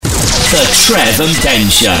The Trev Ben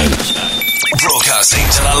Show. Broadcasting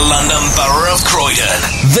to the London Borough of Croydon.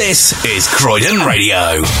 This is Croydon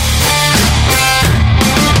Radio.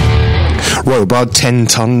 Royal Blood,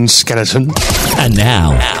 10-ton skeleton. And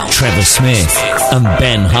now, Trevor Smith and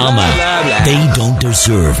Ben Harmer. They don't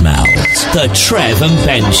deserve mouths. The Trev and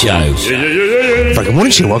Ben Show. Very good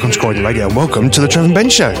morning to you. Welcome to Croydon Radio and welcome to the Trev and Ben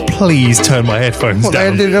Show. Please turn my headphones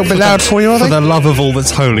down. They're a little bit loud for you, are they? For the love of all that's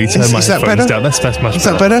holy, turn my headphones down. That's much better. Is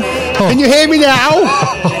that better? Oh. Can you hear me now?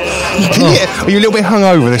 Are you a little bit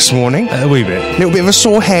hungover this morning? A wee bit. A little bit of a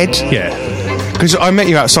sore head? Yeah. Because I met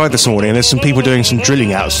you outside this morning and there's some people doing some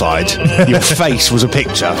drilling outside. Your face was a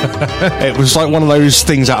picture. It was like one of those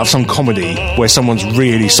things out of some comedy where someone's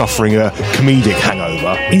really suffering a comedic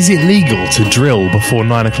hangover. Is it legal to drill before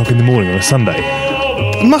 9 o'clock in the morning on a Sunday?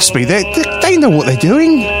 It must be. They know what they're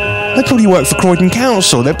doing. They probably work for Croydon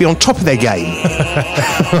Council. They'd be on top of their game.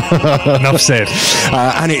 Enough said.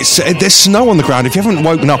 And there's snow on the ground. If you haven't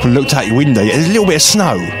woken up and looked out your window, there's a little bit of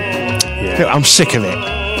snow. Yeah. I'm sick of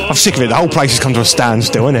it. I'm sick of it. The whole place has come to a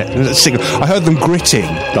standstill, isn't it? I heard them gritting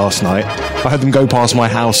last night. I heard them go past my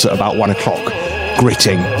house at about 1 o'clock.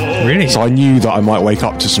 Gritting. Really? So I knew that I might wake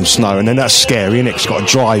up to some snow, and then that's scary, innit? It's got a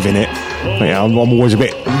drive in it. Yeah, I'm always a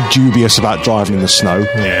bit dubious about driving in the snow.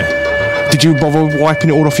 Yeah. Did you bother wiping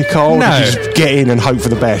it all off your car? No. Or did you just get in and hope for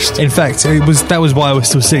the best? In fact, that was why I was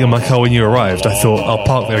still sitting in my car when you arrived. I thought, I'll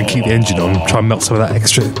park there and keep the engine on and try and melt some of that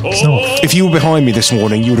extra snow off. If you were behind me this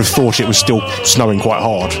morning, you would have thought it was still snowing quite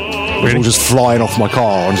hard. It was all just flying off my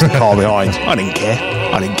car onto the car behind. I didn't care.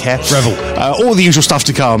 Revel. All the usual stuff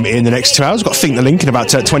to come in the next 2 hours. I've got to think the link in about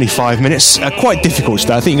 25 minutes. Quite difficult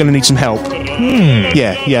today. I think you're going to need some help.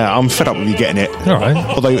 Yeah, I'm fed up with you getting it. All right.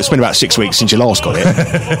 Although it's been about 6 weeks since you last got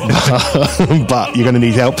it. But you're going to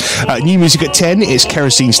need help. New music at 10. It's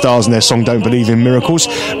Kerosene Stars and their song Don't Believe in Miracles.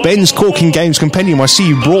 Ben's Corking Games Compendium. I see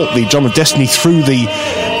you brought the Drum of Destiny through the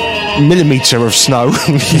millimetre of snow.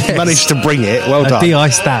 Yes. You managed to bring it. Well done. I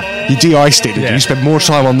de-iced that. You de-iced it, did Yeah. you? Spent more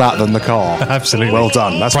time on that than the car. Absolutely. Well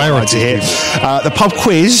done. That's what I like to hear. Priority. The pub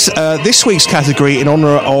quiz, this week's category in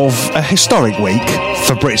honour of a historic week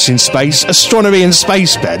for Brits in Space, astronomy and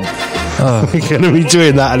space, Ben. We're going to be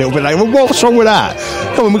doing that a little bit later. Well, what's wrong with that?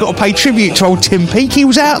 Come on, we've got to pay tribute to old Tim Peake. He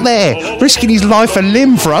was out there risking his life and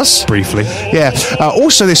limb for us. Briefly. Yeah.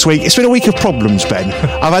 Also this week, it's been a week of problems, Ben.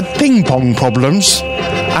 I've had ping-pong problems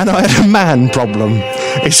and I had a man problem.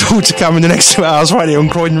 It's all to come in the next 2 hours right here on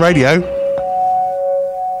Croydon Radio.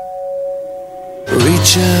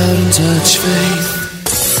 Reach out and touch faith.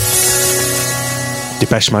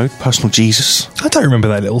 Depeche Mode, Personal Jesus. I don't remember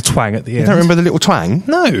that little twang at the end. You don't remember the little twang?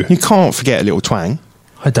 No. You can't forget a little twang.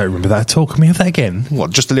 I don't remember that at all. Can we have that again?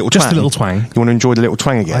 What, just a little twang? Just a little twang. You want to enjoy the little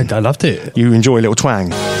twang again? I loved it. You enjoy a little twang?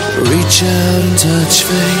 Reach out and touch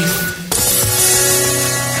faith.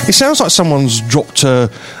 It sounds like someone's dropped a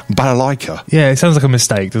balalaika. Yeah, it sounds like a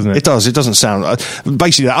mistake, doesn't it? It does. It doesn't sound...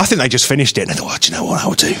 basically, I think they just finished it and they thought, oh, do you know what?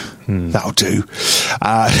 That'll do.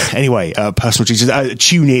 Anyway, Personal Jesus.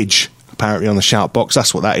 Tunage, apparently, on the shout box.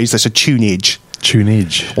 That's what that is. That's a tunage.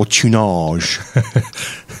 Tunage. Or tunage.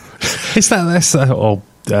 That's that old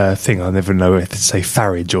thing I never know if to say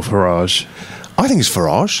Farage or Farage. I think it's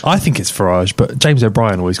Farage. I think it's Farage, but James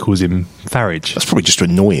O'Brien always calls him Farage. That's probably just to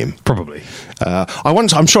annoy him. Probably.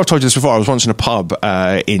 I'm sure I told you this before. I was once in a pub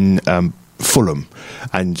in Fulham,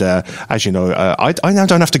 and as you know, I now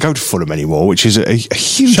don't have to go to Fulham anymore, which is a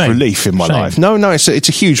huge relief in my life. No, it's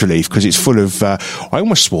a huge relief because it's full of. I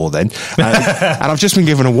almost swore then, and I've just been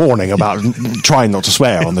given a warning about trying not to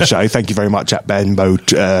swear on the show. Thank you very much at Benbo.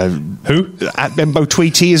 Who? At Benbo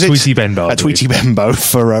Tweety, is it? Tweety Benbo. At Tweety Benbo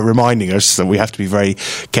for reminding us that we have to be very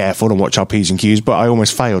careful and watch our P's and Q's. But I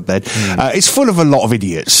almost failed then. It's full of a lot of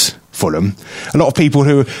idiots. Fulham, a lot of people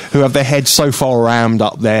who have their heads so far rammed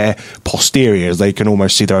up their posteriors they can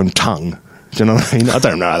almost see their own tongue. Do you know what I mean? I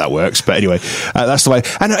don't know how that works, but anyway, that's the way.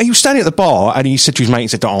 And he was standing at the bar, and he said to his mate, he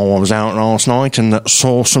said, I was out last night and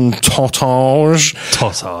saw some totage.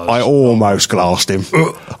 I almost glassed him.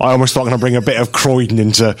 I almost thought I'm going to bring a bit of Croydon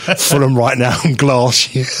into Fulham right now and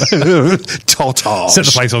glass you. Totage. Set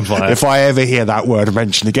the place on fire. If I ever hear that word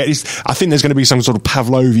mentioned again, I think there's going to be some sort of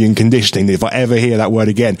Pavlovian conditioning that if I ever hear that word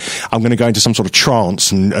again, I'm going to go into some sort of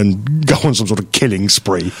trance and go on some sort of killing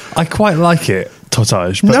spree. I quite like it.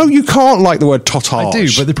 Totage. No, you can't like the word totage. I do,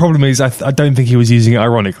 but the problem is I don't think he was using it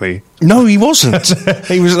ironically. No, he wasn't.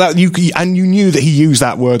 He was that, and you knew that he used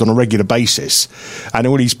that word on a regular basis. And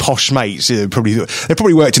all these posh mates, they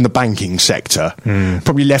probably worked in the banking sector.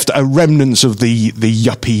 Probably left remnants of the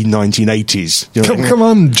yuppie 1980s. You know Come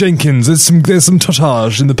on, Jenkins. There's some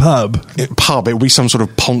totage in the pub. It would be some sort of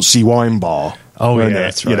Ponzi wine bar. Oh, weren't yeah, it?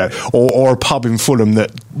 that's right. You know, or a pub in Fulham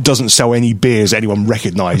that doesn't sell any beers anyone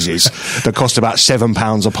recognises that cost about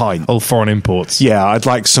 £7 a pint. All foreign imports. Yeah, I'd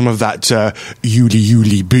like some of that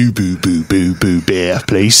Yuli Boo Boo Boo Boo Boo beer,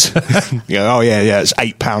 please. It's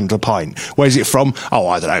 £8 a pint. Where's it from? Oh,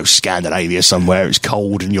 I don't know, Scandinavia somewhere. It's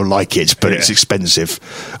cold and you'll like it, but it's expensive.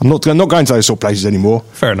 I'm not going to those sort of places anymore.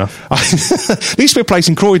 Fair enough. There used to be a place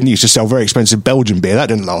in Croydon that used to sell very expensive Belgian beer. That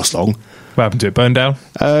didn't last long. What happened to it? Burned down?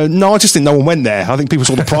 No, I just think no one went there. I think people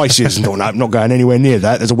saw the prices and thought, no, I'm not going anywhere near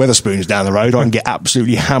that. There's a Wetherspoons down the road. I can get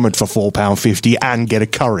absolutely hammered for £4.50 and get a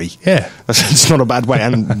curry. Yeah. It's not a bad way.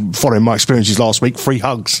 And following my experiences last week, free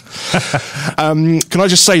hugs. Can I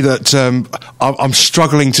just say that I'm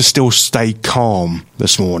struggling to still stay calm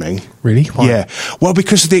this morning. Really? Why? Yeah. Well,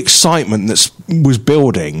 because of the excitement that was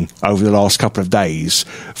building over the last couple of days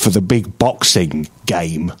for the big boxing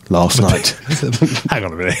game last night. Hang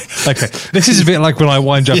on a minute. Okay. This is a bit like when I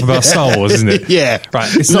wind up about Star Wars, isn't it? Yeah. Right.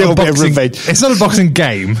 It's not a boxing. It's not a boxing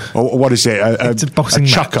game. Or what is it? It's a boxing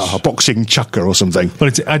chucker, match. a boxing chucker or something.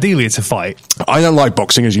 But ideally, it's a fight. I don't like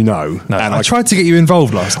boxing, as you know. No, and I tried to get you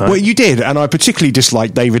involved last night. Well, you did, and I particularly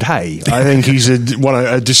dislike David Hay. I think he's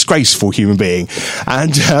a disgraceful human being,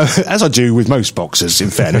 and as I do with most boxers, in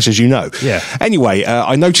fairness, as you know. Yeah. Anyway,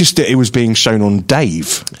 I noticed that it was being shown on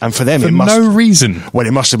Dave, and for them, for it must no reason. Well,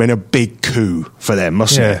 it must have been a big coup for them,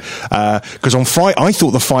 mustn't it? Because on Friday, I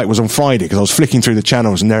thought the fight was on Friday because I was flicking through the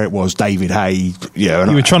channels, and there it was, David Hay. You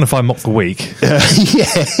were trying to find Mock the Week.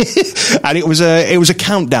 Yeah, and it was a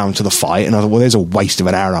countdown to the fight, and I thought, well, there's a waste of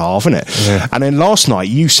an hour and a half, isn't it? Yeah. And then last night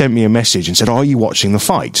you sent me a message and said, "Are you watching the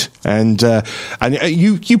fight?" And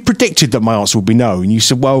you predicted that my answer would be no, and you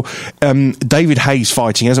said, "Well, David Hay's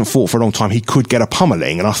fighting, he hasn't fought for a long time. He could get a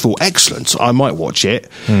pummeling." And I thought, excellent, I might watch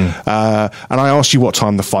it. And I asked you what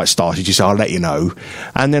time the fight started. You said, "I'll let you know."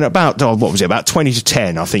 And then about 20 to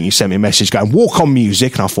 10, I think you sent me a message going, "Walk on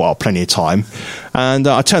music," and I thought, plenty of time. And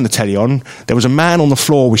I turned the telly on. There was a man on the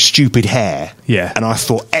floor with stupid hair. Yeah. And I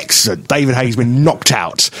thought, excellent, David Hay's been knocked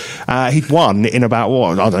out. He'd won in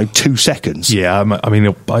about, 2 seconds. Yeah, I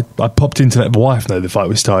mean, I popped into that. My wife know the fight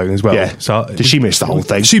was starting as well. Yeah. So Did she miss the whole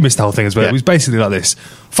thing? She missed the whole thing as well. Yeah. It was basically like this.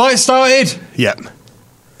 Fight started. Yep.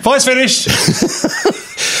 Fight's finished.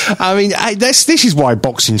 I mean, this is why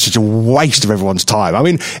boxing's such a waste of everyone's time. I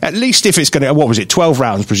mean, at least if it's going to, 12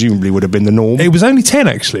 rounds presumably would have been the norm. It was only 10,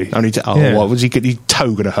 actually. Only 10. Yeah. What was his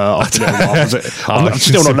toe going to hurt after a while? Was it? I'm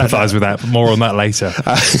still not sympathise with that, but more on that later.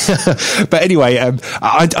 But anyway,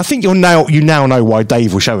 I think you now know why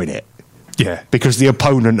Dave was showing it. Yeah. Because the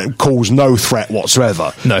opponent caused no threat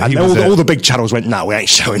whatsoever. No, and all the big channels went, "No, we ain't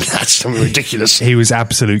showing that. It's something ridiculous." He was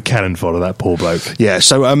absolute cannon fodder, that poor bloke. Yeah,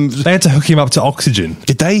 so they had to hook him up to oxygen.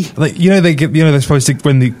 Did they? They're supposed to,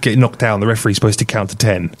 when they get knocked down, the referee's supposed to count to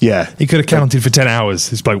 10. Yeah. He could have counted for 10 hours.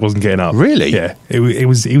 This bloke wasn't getting up. Really? Yeah. He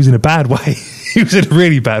was in a bad way. He was in a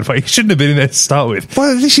really bad way. He shouldn't have been in there to start with.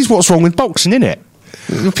 Well, this is what's wrong with boxing, isn't it?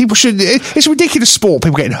 People should. It's a ridiculous sport.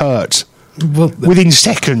 People getting hurt. Well, within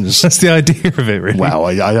seconds. That's the idea of it, really. Well,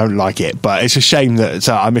 I don't like it, but it's a shame that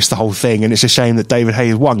I missed the whole thing, and it's a shame that David Hay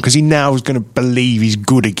has won, because he now is going to believe he's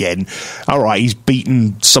good again. All right, he's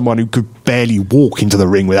beaten someone who could barely walk into the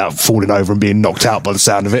ring without falling over and being knocked out by the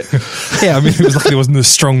sound of it. Yeah, I mean, it was like there wasn't a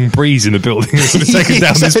strong breeze in the building that would have taken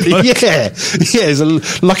down this bloke.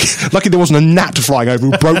 Yeah, lucky there wasn't a gnat flying over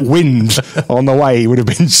who broke wind on the way. He would have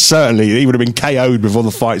been KO'd before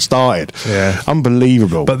the fight started. Yeah,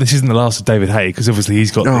 unbelievable. But this isn't the last of David Hay, because obviously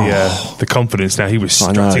he's got the confidence now. He was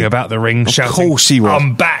strutting about the ring, shouting, "Of course he was.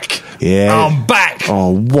 I'm back. Yeah, I'm back."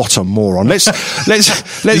 Oh, what a moron! Let's.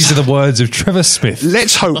 These are the words of Trevor Smith.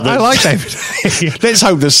 Let's hope. I like David. Let's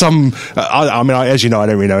hope there's some. I mean, as you know, I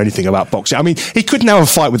don't really know anything about boxing. I mean, he could now have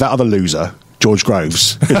a fight with that other loser, George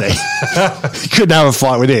Groves, couldn't he? He could now have a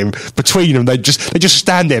fight with him. Between them, they just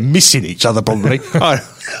stand there missing each other. Probably.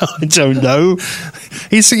 I don't know.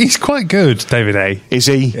 He's quite good, David Hay. Is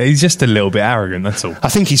he? He's just a little bit arrogant, that's all. I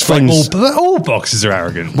think he's friends. All boxers are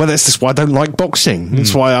arrogant. Well, that's just why I don't like boxing.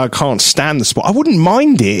 That's why I can't stand the sport. I wouldn't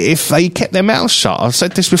mind it if they kept their mouths shut. I've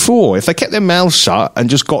said this before. If they kept their mouths shut and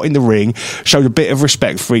just got in the ring, showed a bit of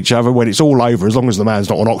respect for each other when it's all over, as long as the man's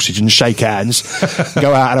not on oxygen, shake hands,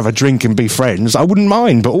 go out and have a drink and be friends, I wouldn't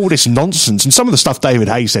mind. But all this nonsense, and some of the stuff David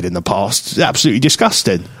Hay said in the past, is absolutely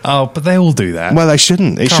disgusting. Oh, but they all do that. Well, they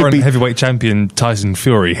shouldn't. It Current should be heavyweight champion Tyson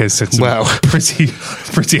Fury has said some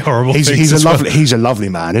pretty horrible things. He's a lovely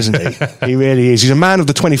man, isn't he? He really is. He's a man of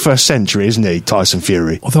the 21st century, isn't he, Tyson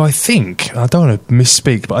Fury? Although I don't want to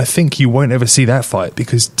misspeak, but I think you won't ever see that fight,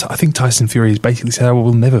 because I think Tyson Fury has basically said, "I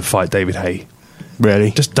will never fight David Hay."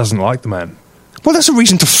 Really? Just doesn't like the man. Well, that's a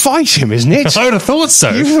reason to fight him, isn't it? I would have thought so.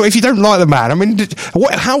 If you don't like the man, I mean,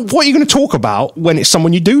 what are you going to talk about when it's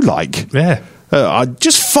someone you do like? Yeah.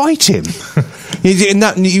 Just fight him.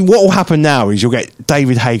 What will happen now is you'll get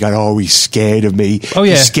David Haye going, "Oh, he's scared of me. Oh,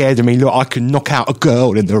 yeah. He's scared of me. Look, I can knock out a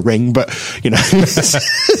girl in the ring, but you know."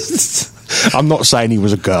 I'm not saying he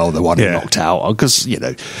was a girl, the one he knocked out, because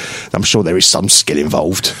I'm sure there is some skill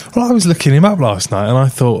involved. Well, I was looking him up last night, and I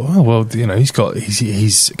thought, oh well,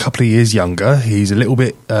 he's a couple of years younger. He's a little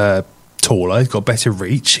bit taller. He's got better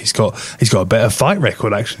reach. He's got a better fight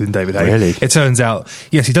record actually than David Haye. Really? It turns out,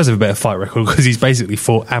 yes, he does have a better fight record because he's basically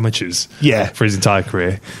fought amateurs. For his entire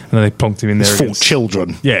career, and then they plonked him in there. He's fought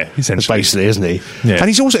children. Yeah, essentially, basically, isn't he? Yeah. And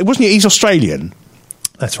he's also he's Australian.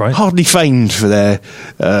 That's right. Hardly famed for their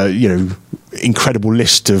incredible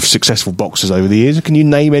list of successful boxers over the years. Can you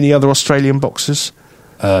name any other Australian boxers?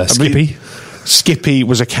 Skippy. Skippy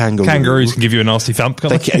was a kangaroo. Kangaroos can give you a nasty thump.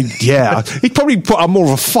 Yeah, he'd probably put up more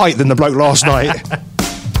of a fight than the bloke last night.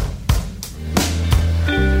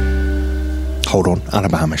 Hold on,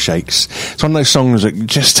 Alabama Shakes. It's one of those songs that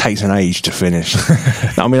just takes an age to finish.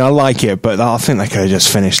 I mean, I like it, but I think they could have just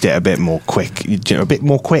finished it a bit more quick. A bit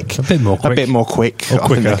more quick. A bit more quick. A bit more quick. Or I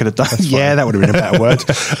think they could have done. Yeah, that would have been a better word.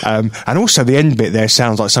 And also, the end bit there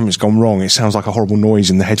sounds like something's gone wrong. It sounds like a horrible noise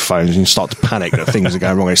in the headphones, and you start to panic that things are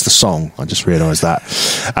going wrong. It's the song. I just realised that.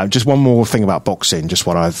 Just one more thing about boxing. Just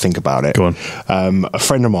what I think about it. Go on. A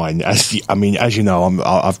friend of mine. As you know,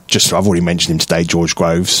 I've already mentioned him today. George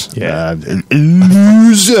Groves. Yeah.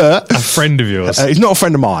 Loser. A friend of yours. He's not a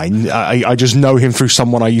friend of mine. I just know him through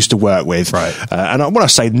someone I used to work with. Right. And when I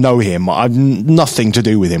say know him, I've nothing to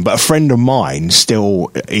do with him. But a friend of mine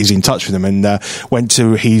still is in touch with him, and went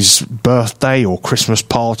to his birthday or Christmas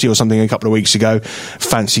party or something a couple of weeks ago.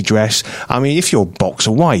 Fancy dress. I mean, if you're a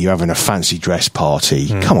boxer, why are you having a fancy dress party?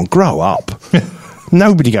 Come on, grow up.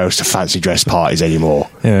 Nobody goes to fancy dress parties anymore.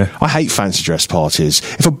 Yeah. I hate fancy dress parties.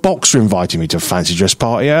 If a boxer invited me to a fancy dress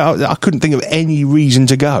party, I couldn't think of any reason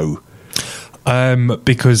to go.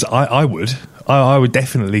 Because I would. I would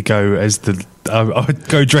definitely go as I would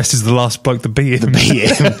go dressed as the last bloke to beat him.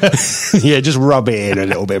 Yeah, just rub it in a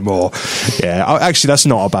little bit more. Yeah, actually, that's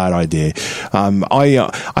not a bad idea.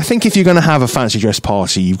 I think if you're going to have a fancy dress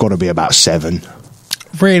party, you've got to be about 7.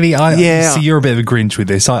 Really? See, you're a bit of a Grinch with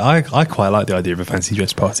this. I quite like the idea of a fancy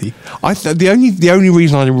dress party. The only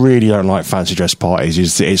reason I really don't like fancy dress parties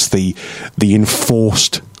is that it's the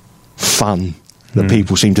enforced fun that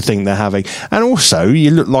people seem to think they're having. And also,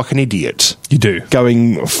 you look like an idiot. You do.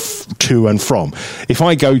 Going to and from. If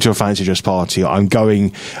I go to a fancy dress party, I'm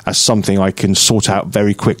going as something I can sort out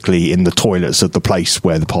very quickly in the toilets of the place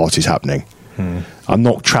where the party's happening. I'm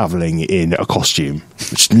not travelling in a costume.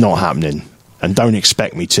 It's not happening. And don't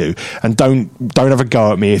expect me to. And don't have a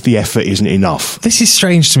go at me if the effort isn't enough. This is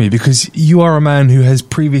strange to me because you are a man who has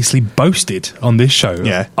previously boasted on this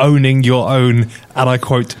show owning your own, and I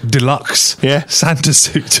quote, deluxe Santa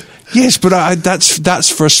suit. Yes, but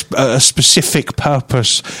that's for a specific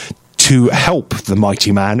purpose, to help the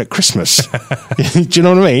mighty man at Christmas. Do you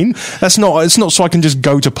know what I mean? It's not so I can just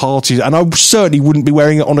go to parties, and I certainly wouldn't be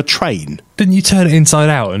wearing it on a train. Didn't you turn it inside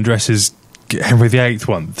out and dress as Henry VIII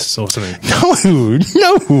once or something?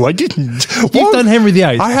 No, I didn't. You've done Henry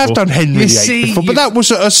VIII before. I have done Henry VIII before, but that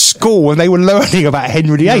was at a school and they were learning about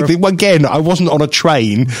Henry VIII. Again, I wasn't on a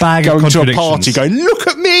train going to a party going, look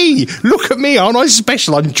at me, aren't I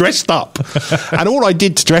special? I'm dressed up. And all I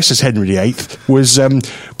did to dress as Henry VIII was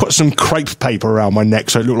put some crepe paper around my neck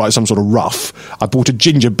so it looked like some sort of ruff. I bought a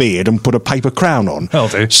ginger beard and put a paper crown on. That'll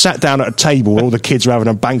do. Sat down at a table where all the kids were having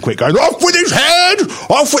a banquet going, off with his head!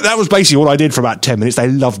 That was basically all I did for about 10 minutes. They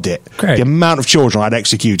loved it. Great. The amount of children I'd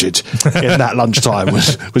executed in that lunchtime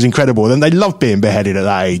was incredible. And they loved being beheaded at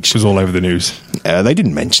that age. It was all over the news. They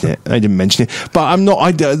didn't mention it. But I'm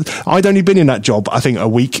not. I'd only been in that job, I think, a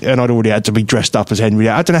week, and I'd already had to be dressed up as Henry.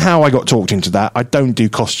 I don't know how I got talked into that. I don't do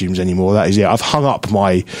costumes anymore. That is it. I've hung up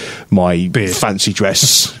my fancy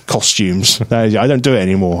dress costumes. I don't do it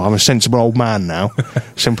anymore. I'm a sensible old man now.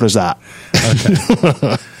 Simple as that.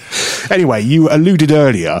 Okay. Anyway, you alluded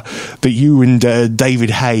earlier that you and David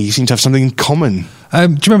Haye seem to have something in common. Do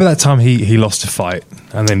you remember that time he lost a fight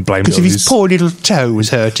and then blamed it on his poor little toe was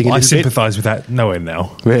hurting a little bit? I sympathise with that knowing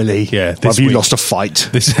now. Really? Yeah. Have you lost a fight?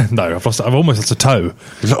 No, I've almost lost a toe.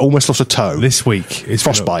 You've almost lost a toe? This week. It's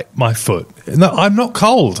frostbite? My foot. No, I'm not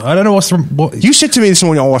cold. I don't know what... You said to me this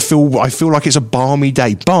morning, I feel like it's a balmy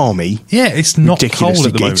day. Balmy? Yeah, it's not cold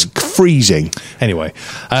at the moment. It's freezing. Anyway,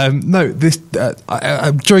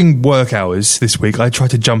 during work hours this week, I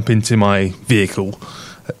tried to jump into my vehicle,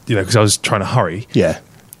 because I was trying to hurry. Yeah.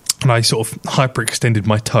 And I sort of hyperextended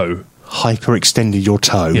my toe Hyperextended your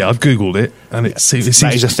toe. Yeah, I've Googled it, and it seems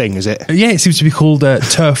That is a thing, is it? Yeah, it seems to be called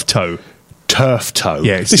turf toe. Turf toe.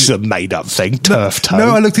 Yeah, this is a made-up thing. Turf toe. No,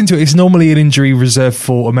 I looked into it. It's normally an injury reserved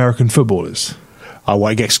for American footballers. Oh,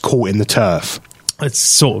 well, it gets caught in the turf. It's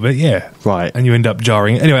sort of it, yeah. Right. And you end up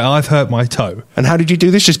jarring it. Anyway, I've hurt my toe. And how did you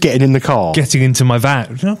do this? Just getting in the car? Getting into my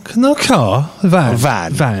van. No car. Van. A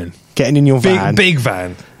van. Van. Getting in your van. Big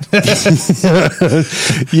van.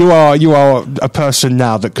 You are a person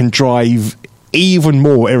now that can drive even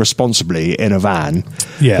more irresponsibly in a van.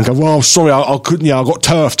 Yeah. And go, well, sorry, I couldn't. Yeah, I got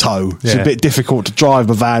turf toe. It's Yeah. a bit difficult to drive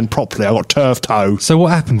a van properly. I got turf toe. So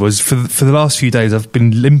what happened was, for the last few days, I've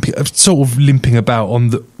been sort of limping about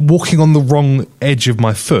walking on the wrong edge of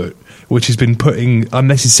my foot, which has been putting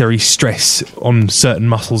unnecessary stress on certain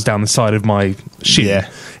muscles down the side of my shin. Yeah.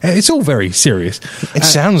 It's all very serious. It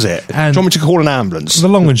sounds it. Do you and- want me to call an ambulance? The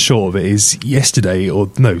long and short of it is,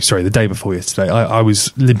 the day before yesterday, I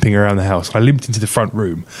was limping around the house. I limped into the front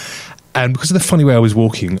room, and because of the funny way I was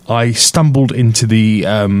walking, I stumbled into the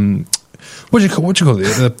what do you call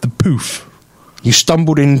it? The poof. You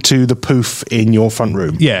stumbled into the poof in your front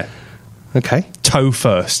room. Yeah, Okay. toe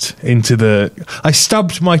first into the. I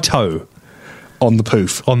stubbed my toe On the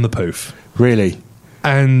poof. on the poof, Really?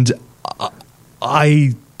 and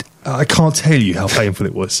I can't tell you how painful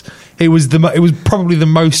it was. It was probably the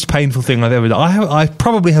most painful thing I've ever done. I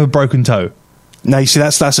probably have a broken toe. No, you see,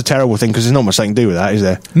 that's a terrible thing because there's not much they can do with that, is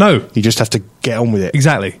there? No, You just have to get on with it.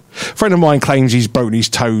 exactly. A friend of mine claims he's broken his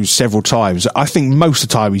toes several times. I think most of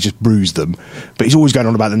the time he's just bruised them, but he's always going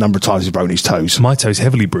on about the number of times he's broken his toes. My toe's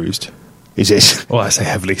heavily bruised. Is it? Well, I say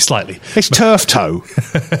heavily, slightly. It's turf toe.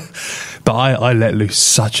 But I let loose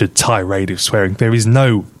such a tirade of swearing. There is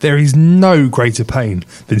no greater pain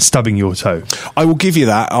than stubbing your toe. I will give you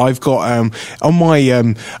that. I've got on my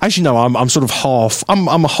as you know, I'm sort of half. I'm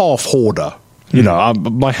a half hoarder. You know,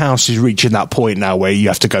 my house is reaching that point now where you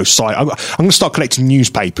have to go side. I'm going to start collecting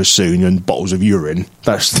newspapers soon and bottles of urine.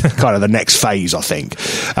 That's kind of the next phase, I think.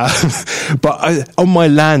 But on my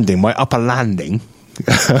landing, my upper landing.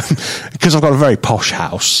 Because I've got a very posh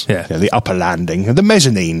house, Yeah. You know, the upper landing, the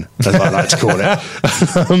mezzanine, as I like to call it.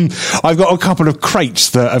 I've got a couple of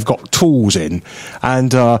crates that have got tools in,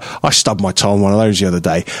 and I stubbed my toe on one of those the other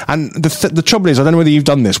day. And the trouble is, I don't know whether you've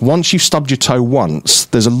done this. Once you've stubbed your toe once,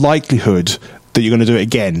 there's a likelihood that you're going to do it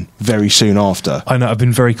again very soon after. I know, I've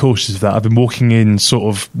been very cautious of that. I've been walking in sort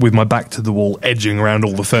of with my back to the wall, edging around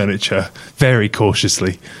all the furniture, very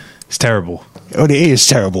cautiously. It's terrible. Oh, it is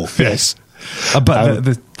terrible, yes. But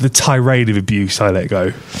the tirade of abuse I let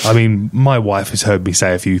go. I mean, my wife has heard me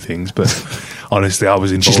say a few things, but honestly, I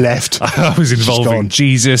was involved. She's left. I was involved in gone.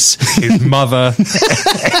 Jesus, his mother,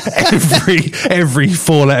 every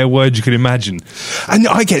four-letter word you could imagine. And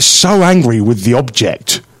I get so angry with the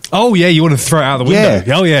object. Oh yeah, you want to throw it out the window?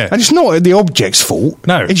 Yeah. Oh yeah. And it's not the object's fault.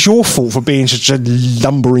 No. It's your fault for being such a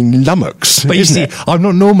lumbering lummox. But you isn't see, it? I'm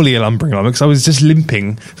not normally a lumbering lummox. I was just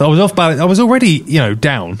limping. So I was off balance. I was already,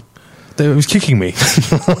 down. It was kicking me.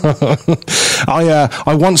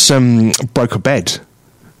 I once broke a bed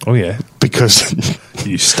Oh yeah, because,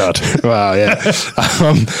 you stud. well, yeah.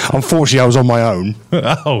 Unfortunately, I was on my own,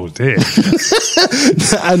 Oh dear,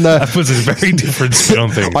 and that puts a very different spin on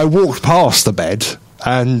things. I walked past the bed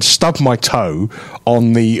and stubbed my toe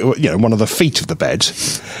on the one of the feet of the bed,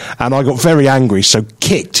 and I got very angry, so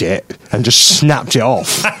kicked it and just snapped it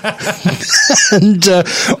off. And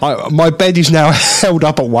my bed is now held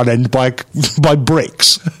up at one end by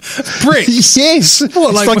bricks. Bricks? Yes,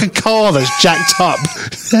 What, it's like a car that's jacked up.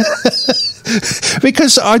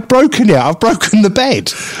 Because I'd broken it. I've broken the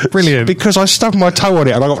bed. Brilliant. Because I stubbed my toe on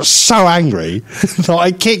it and I got so angry that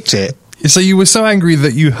I kicked it. So you were so angry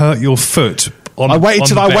that you hurt your foot. I waited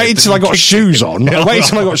till I got shoes on. I waited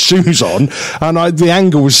till I got shoes on, and the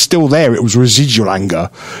anger was still there. It was residual anger,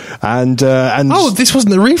 and Oh, this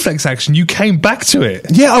wasn't a reflex action. You came back to it.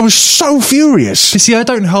 yeah, I was so furious. You see, I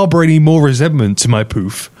don't harbour any more resentment to my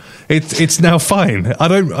poof. It's now fine. I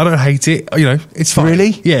don't hate it. It's fine.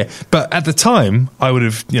 Really? Yeah. But at the time, I would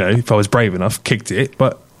have, if I was brave enough, kicked it.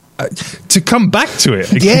 But to come back to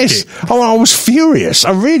it, and Yes. kick it, Oh, I was furious.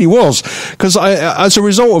 I really was. Because as a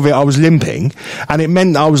result of it, I was limping, and it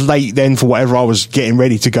meant I was late then for whatever I was getting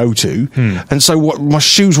ready to go to. And so my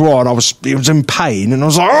shoes were on, it was in pain, and I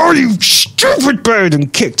was like, oh, you stupid bird,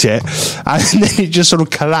 and kicked it. And then it just sort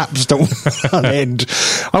of collapsed at one end.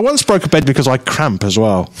 I once broke a bed because I cramp as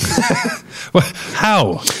well. Well,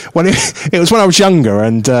 how? Well, it was when I was younger,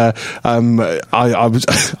 and I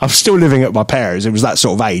was still living at my parents'. It was that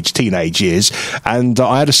sort of age. teenage years, and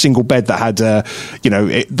I had a single bed that had,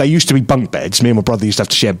 they used to be bunk beds. Me and my brother used to have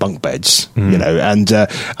to share bunk beds, and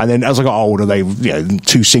then as I got older, they,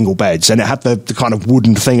 two single beds, and it had the kind of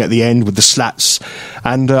wooden thing at the end with the slats,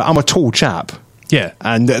 and I'm a tall chap. Yeah.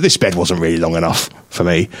 And this bed wasn't really long enough for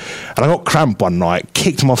me. And I got cramp one night,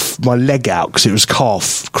 kicked my leg out because it was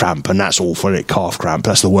calf cramp, and that's awful, isn't it? Calf cramp.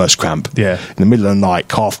 That's the worst cramp. Yeah. In the middle of the night,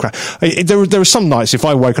 calf cramp. There were some nights, if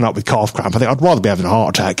I woken up with calf cramp, I think I'd rather be having a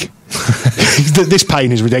heart attack. This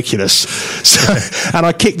pain is ridiculous. So, and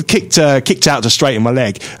I kicked out to straighten my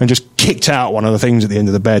leg and just kicked out one of the things at the end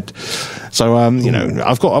of the bed. So,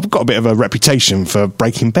 I've got a bit of a reputation for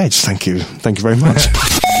breaking beds. Thank you very much.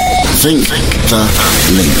 Think the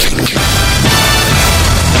link.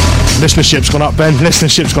 Listenership's gone up, Ben.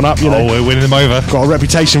 Listenership's gone up. We're winning them over. Got a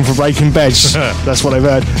reputation for breaking beds. That's what I've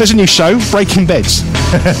heard. There's a new show, Breaking Beds.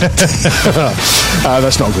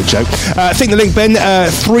 That's not a good joke. Think the link, Ben.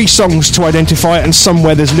 3 songs to identify, and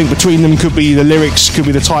somewhere there's a link between them. Could be the lyrics, could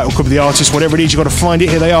be the title, could be the artist, whatever it is. You've got to find it.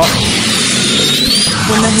 Here they are.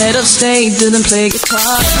 When the head of state didn't play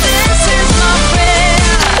guitar, this is my prayer.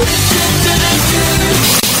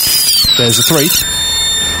 There's a 3.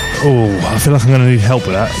 Oh, I feel like I'm going to need help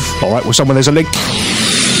with that. All right, well, somewhere there's a link.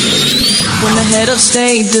 When the head of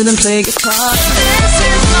state didn't play guitar, this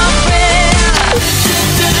is my prayer.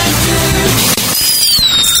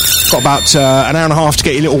 Got about an hour and a half to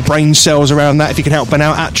get your little brain cells around that. If you can help Ben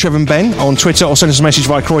out, at Trev Ben on Twitter, or send us a message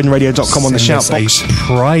via CroydonRadio.com on the shout box. A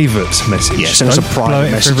private message. Yeah, send us a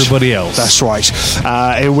private message for everybody else. That's right.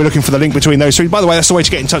 We're looking for the link between those 3. By the way, that's the way to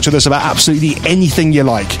get in touch with us about absolutely anything you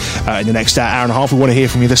like in the next hour and a half. We want to hear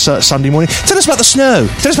from you this Sunday morning. Tell us about the snow.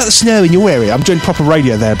 Tell us about the snow in your area. I'm doing proper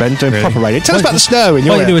radio there, Ben. Proper radio. Tell us about the snow in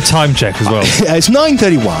your area. Why don't you do a time check as well? It's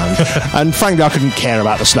 9:31, and frankly, I couldn't care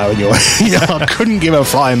about the snow in your area. I couldn't give a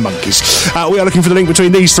flying monkeys. We are looking for the link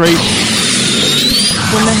between these 3. When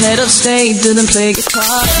the head of state didn't play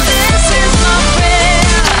guitar, this is my prayer.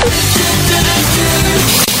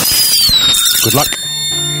 Good luck.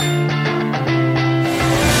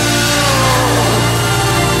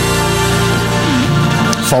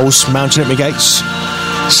 False, mountain at me gates.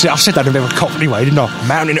 See, I've said that in a bit of a cockney way, didn't I?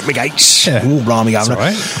 Mountain at me gates. Yeah. Ooh, blimey, governor.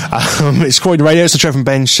 Right. It's Croydon Radio, it's the Trev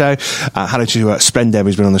Ben Show. Hello to Splendid,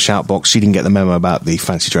 who's been on the shout box. She didn't get the memo about the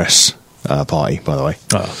fancy dress party, by the way.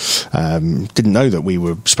 Oh. Didn't know that we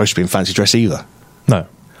were supposed to be in fancy dress either. No.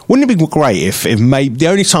 Wouldn't it be great if maybe the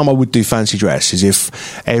only time I would do fancy dress is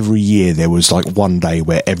if every year there was like one day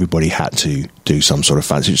where everybody had to do some sort of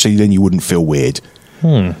fancy, so then you wouldn't feel weird.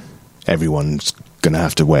 Everyone's going to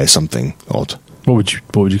have to wear something odd. What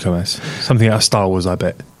would you come as? Something out of Star Wars, I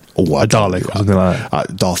bet. Oh, a Dalek or something like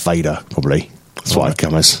that. Darth Vader, probably. That's what I'd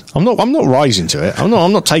come as. I'm not rising to it. I'm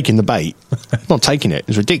not taking the bait. I'm not taking it.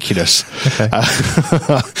 It's ridiculous. Okay.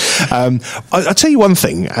 I'll tell you one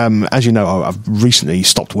thing. As you know, I've recently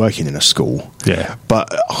stopped working in a school. Yeah. But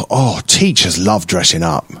teachers love dressing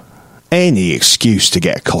up. Any excuse to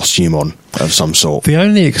get a costume on of some sort. The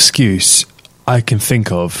only excuse I can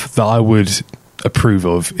think of that I would approve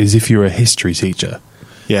of is if you're a history teacher.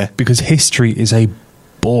 Yeah. Because history is a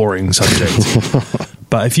boring subject.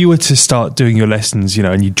 But if you were to start doing your lessons,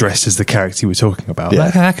 and you dressed as the character you were talking about,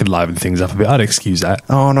 that could liven things up a bit. I'd excuse that.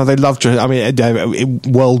 Oh, no, they love dress. I mean,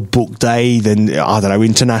 World Book Day, then, I don't know,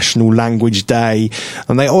 International Language Day.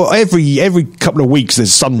 And every couple of weeks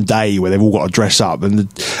there's some day where they've all got to dress up. And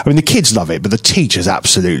the kids love it, but the teachers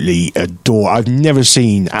absolutely adore. I've never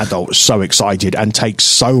seen adults so excited and take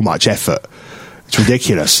so much effort. It's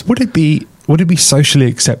ridiculous. Would it be socially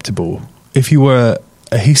acceptable if you were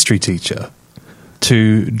a history teacher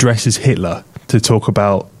to dress as Hitler to talk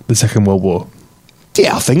about the Second World War?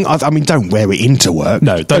 Yeah, I think. I mean, don't wear it into work.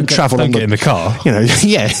 No, don't travel. Don't get in the car.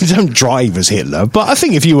 Don't drive as Hitler. But I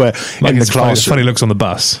think if you were in the classroom, funny looks on the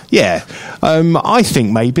bus. Yeah, I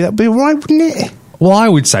think maybe that'd be all right, wouldn't it? Well, I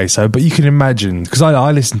would say so, but you can imagine, because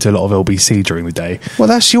I listen to a lot of LBC during the day. Well,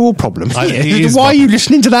 that's your problem. Why are you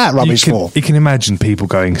listening to that rubbish for? You can imagine people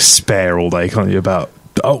going spare all day, can't you, about,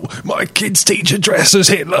 my kid's teacher dressed as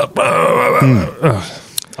Hitler.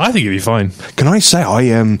 I think it'd be fine. Can I say,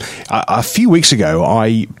 a few weeks ago,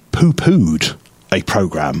 I poo-pooed a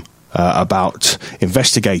programme about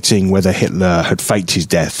investigating whether Hitler had faked his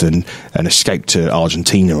death and escaped to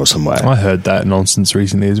Argentina or somewhere. I heard that nonsense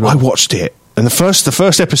recently as well. I watched it. And the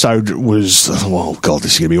first episode was, oh God,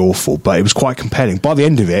 this is going to be awful, but it was quite compelling. By the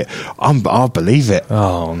end of it, I believe it.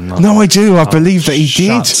 Oh, no. No, I do. I believe that he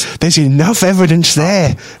shut. did. There's enough evidence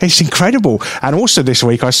there. It's incredible. And also this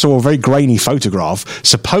week, I saw a very grainy photograph,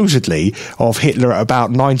 supposedly, of Hitler at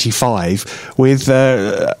about 95 with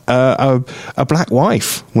a black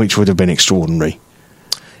wife, which would have been extraordinary.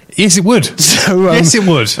 Yes, it would. So, yes, it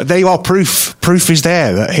would. They are proof. Proof is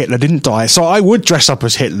there that Hitler didn't die. So I would dress up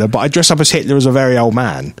as Hitler, but I dress up as Hitler as a very old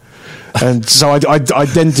man. And so I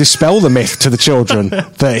then dispel the myth to the children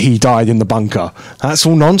that he died in the bunker. That's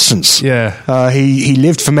all nonsense. Yeah. He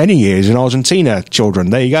lived for many years in Argentina, children.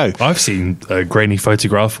 There you go. I've seen a grainy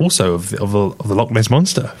photograph also of the Loch Ness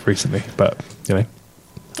Monster recently, but, you know.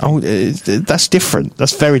 Oh, that's different.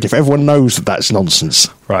 That's very different. Everyone knows that that's nonsense.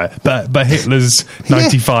 Right, but Hitler's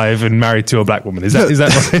 95 and married to a black woman. Is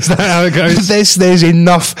that how it goes? There's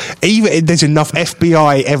enough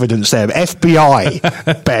FBI evidence there.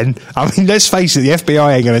 FBI, Ben. I mean, let's face it. The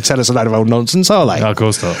FBI ain't going to tell us a load of old nonsense, are they? No, of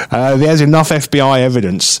course not. There's enough FBI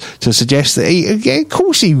evidence to suggest that of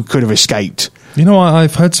course he could have escaped. You know,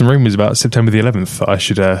 I've heard some rumours about September the 11th that I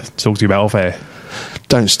should talk to you about off air.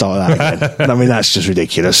 Don't start that again. I mean, that's just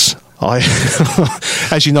ridiculous.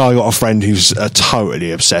 As you know, I got a friend who's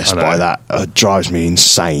totally obsessed by that. Drives me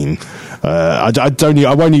insane.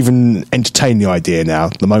 I won't even entertain the idea now.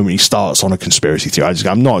 The moment he starts on a conspiracy theory, I just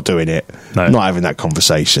go, I'm not doing it. No. I'm not having that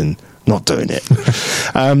conversation. Not doing it.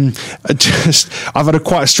 I've had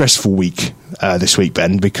quite a stressful week this week,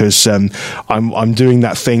 Ben, because I'm doing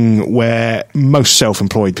that thing where most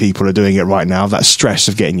self-employed people are doing it right now. That stress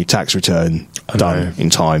of getting your tax return done in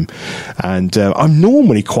time, and I'm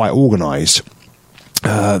normally quite organised.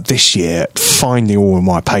 This year, finding all of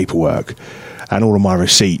my paperwork and all of my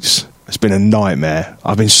receipts has been a nightmare.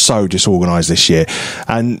 I've been so disorganised this year,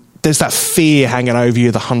 and there's that fear hanging over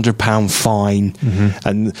you, the £100 fine. Mm-hmm.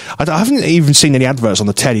 And I haven't even seen any adverts on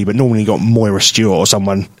the telly, but normally you got Moira Stewart or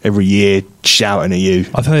someone every year shouting at you.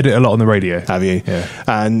 I've heard it a lot on the radio. Have you? Yeah.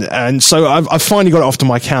 And so I've finally got it off to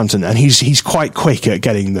my accountant, and he's quite quick at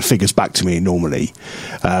getting the figures back to me normally.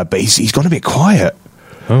 But he's gone a bit quiet.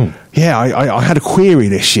 Oh. Yeah, I had a query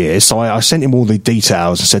this year, so I sent him all the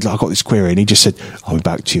details and said, look, I've got this query. And he just said, I'll be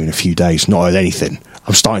back to you in a few days. Not heard anything.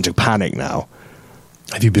 I'm starting to panic now.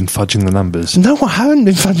 Have you been fudging the numbers? No, I haven't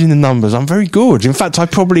been fudging the numbers. I'm very good. In fact, I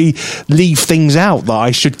probably leave things out that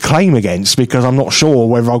I should claim against because I'm not sure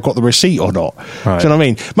whether I've got the receipt or not. Right. Do you know what I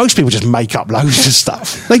mean? Most people just make up loads of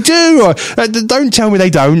stuff. They do. Don't tell me they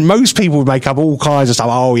don't. Most people make up all kinds of stuff.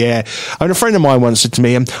 Oh, yeah. I mean, a friend of mine once said to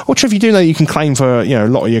me, Trev, you do know you can claim for a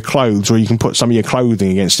lot of your clothes, or you can put some of your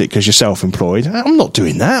clothing against it because you're self-employed. I'm not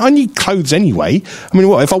doing that. I need clothes anyway. I mean,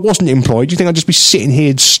 what if I wasn't employed? Do you think I'd just be sitting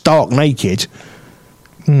here stark naked?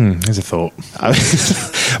 There's a thought.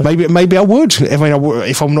 maybe I would.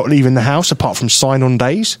 If I'm not leaving the house, apart from sign-on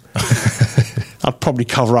days, I'd probably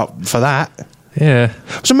cover up for that. Yeah.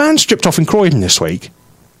 There was a man stripped off in Croydon this week.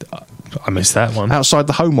 I missed that one. Outside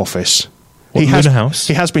the Home Office. He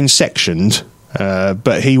has been sectioned,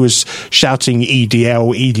 but he was shouting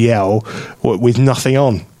EDL with nothing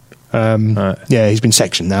on. Right. Yeah, he's been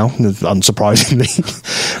sectioned now, unsurprisingly.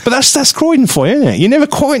 But that's Croydon for you, isn't it? You never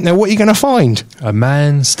quite know what you're going to find. A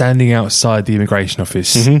man standing outside the immigration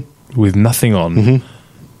office with nothing on,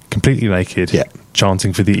 completely naked,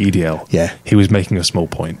 chanting for the EDL. Yeah. He was making a small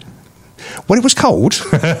point. Well, it was cold.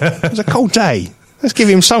 It was a cold day. Let's give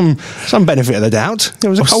him some benefit of the doubt. It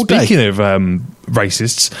was a cold day. Speaking of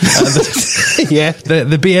racists,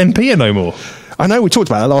 the BNP are no more. I know, we talked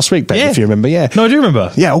about that last week, Ben, if you remember, No, I do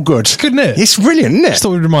remember. Yeah, all good. It's good, isn't it? It's brilliant, isn't it? Just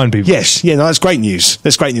thought we'd remind people. Yes, no, that's great news.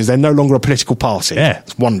 That's great news. They're no longer a political party. Yeah.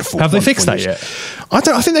 It's wonderful. Have they wonderful fixed news. that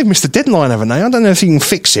yet? I think they've missed the deadline, haven't they? I don't know if you can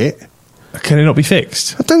fix it. Can it not be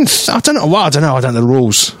fixed? I don't know. Well, I don't know the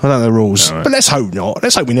rules. Right. But let's hope not.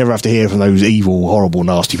 Let's hope we never have to hear from those evil, horrible,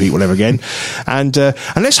 nasty people ever again. And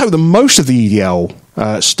let's hope that most of the EDL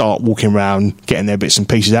start walking around, getting their bits and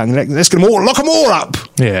pieces out, and let's get them all, lock them all up.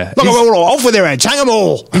 Yeah, lock them all off with their heads, hang them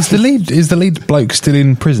all. Is the lead bloke still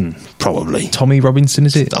in prison? Probably. Tommy Robinson,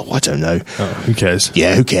 is it? Oh, I don't know. Oh, who cares?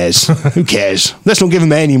 Yeah, who cares? Who cares? Let's not give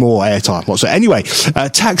them any more airtime whatsoever. Anyway,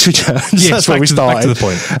 tax returns. Yes, that's where we started. Back to the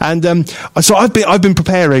point. And so I've been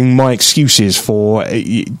preparing my excuses for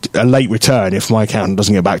a late return if my accountant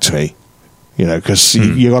doesn't get back to me. Because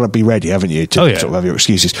you've got to be ready, haven't you, to sort of have your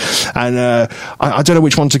excuses. And I don't know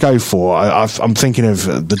which one to go for. I'm thinking of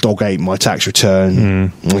the dog ate my tax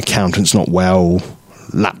return, my accountant's not well,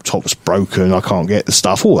 laptop's broken, I can't get the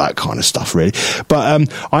stuff, all that kind of stuff, really.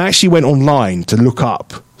 But I actually went online to look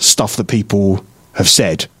up stuff that people have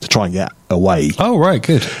said to try and get away. Oh, right,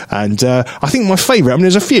 good. And I think my favourite,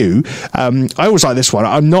 there's a few. I always like this one.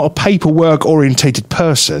 I'm not a paperwork-orientated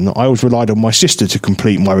person. I always relied on my sister to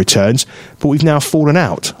complete my returns, but we've now fallen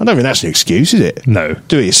out. I don't think that's an excuse, is it? No.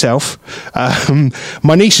 Do it yourself.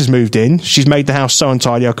 My niece has moved in. She's made the house so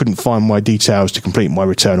untidy I couldn't find my details to complete my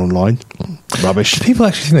return online. Rubbish. Do people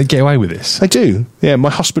actually think they get away with this? They do. Yeah, my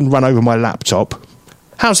husband ran over my laptop.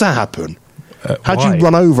 How's that happen? How do you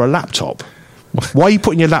run over a laptop? Why are you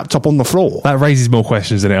putting your laptop on the floor? That raises more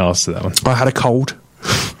questions than it answers to that one. I had a cold.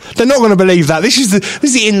 They're not going to believe that. This is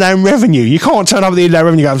the Inland Revenue. You can't turn up at the Inland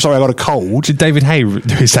Revenue and go, I'm sorry, I got a cold. Did David Hay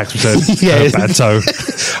do his tax return? Yeah. Bad toe.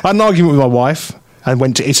 I had an argument with my wife and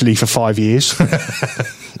went to Italy for 5 years.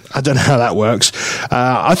 I don't know how that works.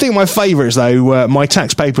 I think my favourites, though, my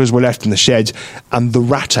tax papers were left in the shed and the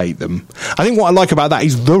rat ate them. I think what I like about that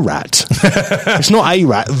is the rat. It's not a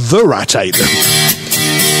rat, the rat ate them.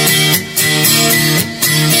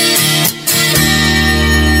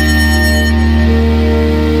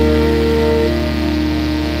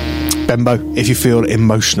 Bembo, if you feel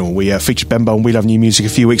emotional. We featured Bembo on We Love New Music a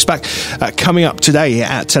few weeks back. Coming up today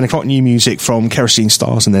at 10 o'clock, new music from Kerosene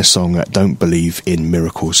Stars and their song Don't Believe in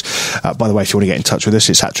Miracles. By the way, if you want to get in touch with us,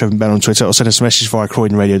 it's at Trev Ben on Twitter, or send us a message via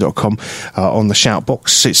CroydonRadio.com on the shout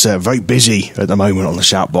box. It's very busy at the moment on the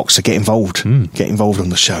shout box, so get involved. Get involved on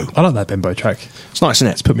the show. I like that Bembo track. It's nice, isn't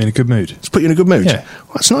it? It's put me in a good mood. It's put you in a good mood? Yeah.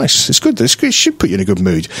 Well, that's nice. It's good. It should put you in a good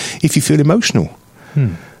mood if you feel emotional.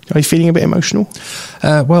 Are you feeling a bit emotional?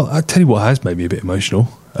 Well, I'll tell you what has made me a bit emotional.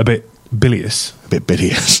 A bit bilious. A bit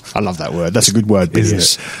bilious. I love that word. That's a good word,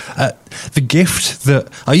 bilious. The gift that...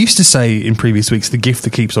 I used to say in previous weeks, the gift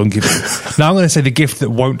that keeps on giving. Now I'm going to say the gift that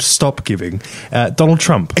won't stop giving. Donald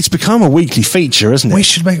Trump. It's become a weekly feature, isn't it? We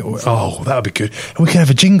should make it... Oh, that would be good. And we could have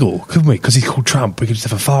a jingle, couldn't we? Because he's called Trump. We could just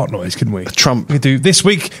have a fart noise, couldn't we? Trump. We could do, this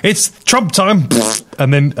week, it's Trump time.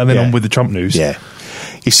 And then on with the Trump news. Yeah.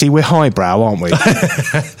 You see, we're highbrow, aren't we?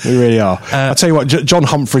 We really are. I'll tell you what, John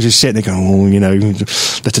Humphries is sitting there going,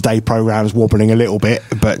 the Today programme's wobbling a little bit,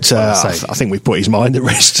 but I think we've put his mind at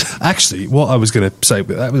rest. Actually, what I was going to say,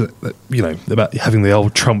 but that was, about having the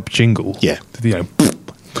old Trump jingle. Yeah. Yes,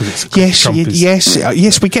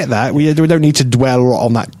 we get that. We don't need to dwell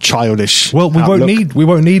on that childish. Well, we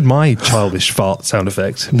won't need my childish fart sound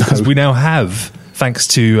effect because we now have, thanks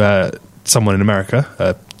to someone in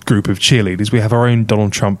America, group of cheerleaders, we have our own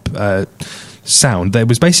Donald Trump sound. There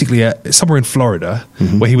was basically somewhere in Florida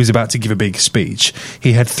where he was about to give a big speech.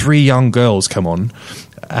 He had 3 young girls come on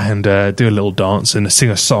and do a little dance and sing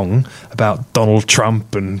a song about Donald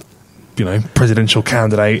Trump and presidential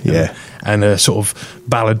candidate and a sort of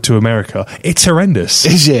ballad to America. It's horrendous.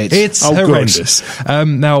 Is it? It's horrendous.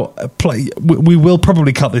 Now, we will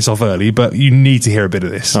probably cut this off early, but you need to hear a bit of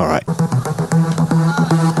this. All right.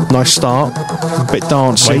 Nice start. A bit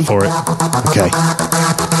dancey. Wait for it. Okay.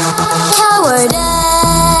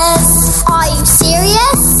 Cowardice. Are you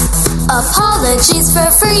serious? Apologies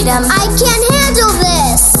for freedom. I can't handle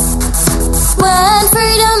this. When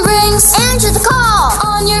freedom rings, answer the call.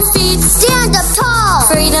 On your feet, stand up tall.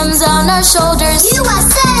 Freedom's on our shoulders.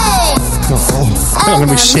 USA. I think I'm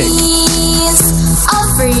going to be sick. Enemies of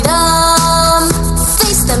freedom.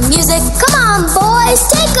 Face the music. Come on, boys,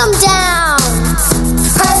 take them down.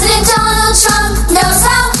 President Donald Trump knows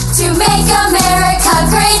how to make America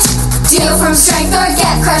great. Deal from strength or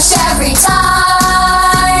get crushed every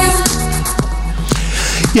time.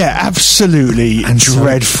 Yeah, absolutely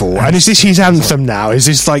dreadful. And is this his anthem now? Is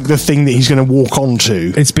this like the thing that he's going to walk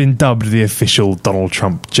onto? It's been dubbed the official Donald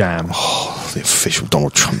Trump jam. Oh, the official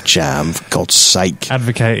Donald Trump jam, for God's sake.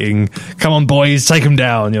 Advocating, come on boys, take them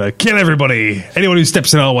down, kill everybody, anyone who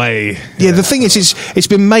steps in our way. Yeah, the thing is, it's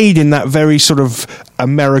been made in that very sort of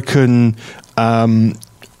American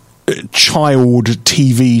child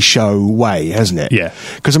TV show way, hasn't it? Yeah.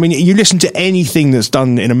 Because, you listen to anything that's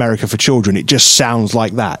done in America for children, it just sounds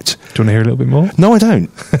like that. Do you want to hear a little bit more? No, I don't.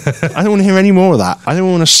 I don't want to hear any more of that. I don't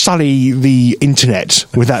want to sully the internet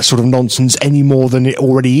with that sort of nonsense any more than it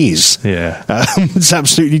already is. Yeah. It's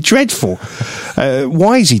absolutely dreadful.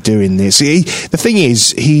 Why is he doing this? The thing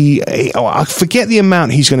is, I forget the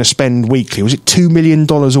amount he's going to spend weekly. Was it $2 million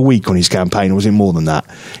a week on his campaign, or was it more than that?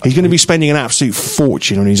 He's going to be spending an absolute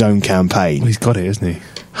fortune on his own campaign. Well, he's got it, isn't he?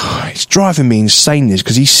 It's driving me insane, this,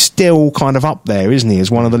 because he's still kind of up there, isn't he, as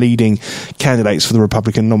one of the leading candidates for the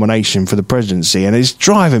Republican nomination for the presidency, and it's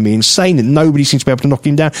driving me insane that nobody seems to be able to knock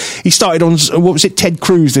him down. He started on, what was it, Ted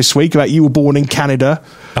Cruz this week, about you were born in Canada.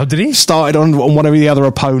 Oh, did he? Started on one of the other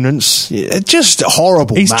opponents. Just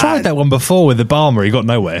horrible, He's tried that one before with Obama, he got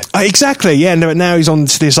nowhere. Exactly, yeah, and now he's on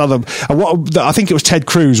to this other... I think it was Ted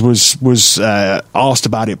Cruz was asked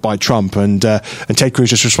about it by Trump, and Ted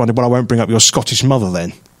Cruz just responded, well, I won't bring up your Scottish mother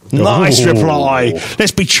then. Nice reply.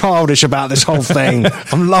 Let's be childish about this whole thing.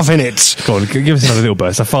 I'm loving it. Go on, give us another little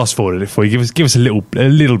burst. I fast forwarded it for you. Give us a little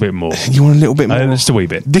bit more. You want a little bit more? Just a wee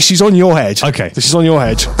bit. This is on your head. Okay. This is on your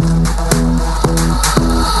head.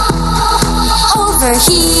 Over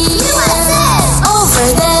here,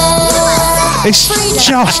 over there, It's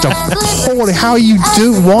just appalling. How you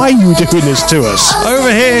do? Why are you doing this to us?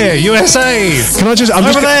 Over here, USA. Can I just? I'm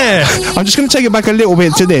Over just, there. I'm just going to take it back a little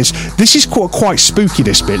bit to this. This is quite spooky.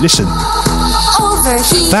 This bit. Listen.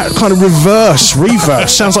 That kind of reverse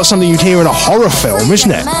sounds like something you'd hear in a horror film,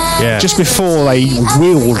 isn't it? Yeah. Just before they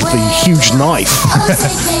wield the huge knife.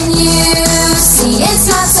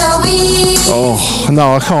 Oh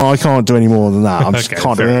no, I can't do any more than that. I just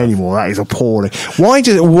can't do any more. That is appalling. Why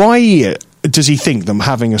does he think them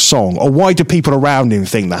having a song, or why do people around him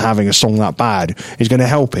think that having a song that bad is going to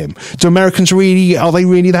help him? Do Americans are they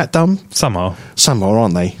really that dumb? Some are,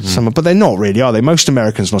 aren't they? Some are, but they're not really, are they? Most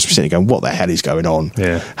Americans must be sitting going, what the hell is going on?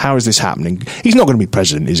 Yeah. How is this happening? He's not going to be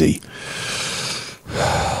president, is he?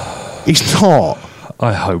 He's not.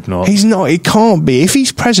 I hope not. He's not. It can't be. If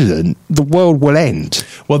he's president, the world will end.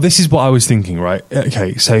 Well, this is what I was thinking, right?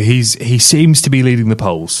 Okay, so he seems to be leading the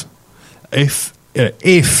polls. If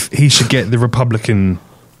he should get the Republican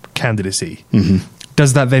candidacy,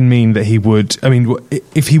 does that then mean that he would? I mean,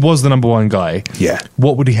 if he was the number one guy,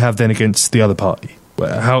 what would he have then against the other party?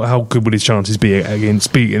 How good would his chances be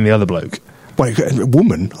against beating the other bloke? Well, a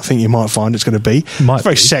woman, I think you might find it's going to be. It's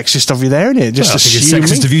very sexist of you there, isn't it? Just I think it's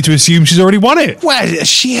sexist of you to assume she's already won it. Well,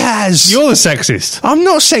 she has. You're the sexist. I'm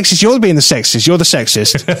not sexist. You're being the sexist. You're the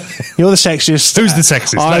sexist. You're the sexist. Who's the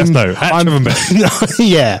sexist? Let us know.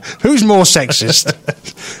 Yeah. Who's more sexist?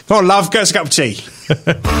 Come on, love. Get us a cup of tea.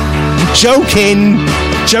 Joking.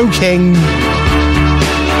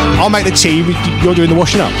 I'll make the tea. You're doing the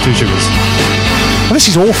washing up. 2 sugars. Well, this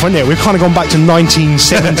is awful, isn't it? We've kind of gone back to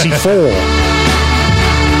 1974.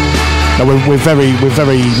 No, we're very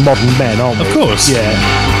modern men, aren't we? Of course. Yeah.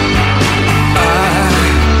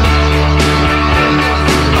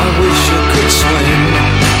 I wish I could swim.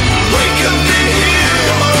 We can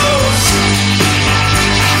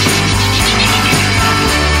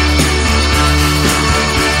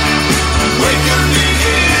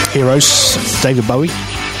be heroes. David Bowie.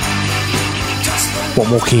 What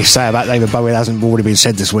more can you say about David Bowie that hasn't already been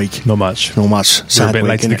said this week? Not much. Not much. We're a bit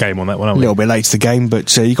late to the game on that one, aren't we? A little bit late to the game,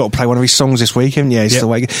 but you've got to play one of his songs this week, haven't you?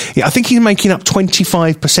 Yeah, I think he's making up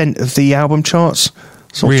 25% of the album charts.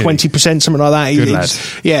 Sort of 20%, something like that. Good lad.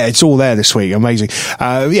 Yeah, it's all there this week. Amazing.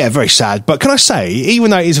 Yeah, very sad. But can I say,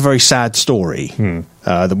 even though it is a very sad story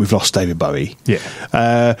that we've lost David Bowie,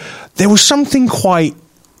 there was something quite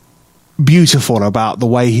beautiful about the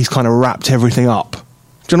way he's kind of wrapped everything up.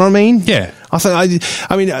 Do you know what I mean? Yeah.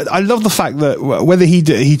 I love the fact that whether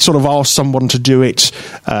he'd sort of asked someone to do it,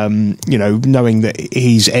 knowing that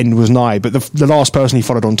his end was nigh, but the last person he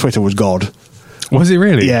followed on Twitter was God. Was it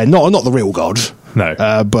really? Yeah, not the real God. No.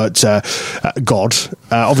 But God.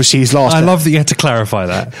 Obviously, his last... I love that you had to clarify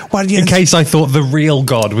that. Well, in case I thought the real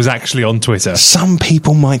God was actually on Twitter. Some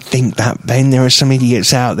people might think that, Ben. There are some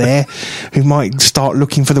idiots out there who might start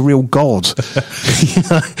looking for the real God.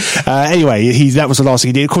 Anyway, that was the last thing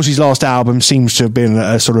he did. Of course, his last album seems to have been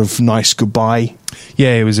a sort of nice goodbye.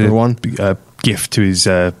 Yeah, it was a gift to his...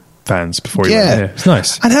 fans before he went there. It's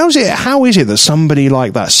nice. And how is it that somebody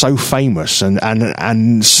like that, so famous, and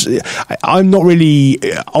I'm not really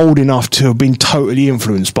old enough to have been totally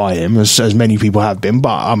influenced by him as many people have been,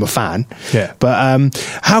 but I'm a fan. Yeah. But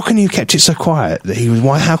how can you have kept it so quiet that he was?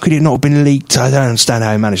 Why? How could it not have been leaked? I don't understand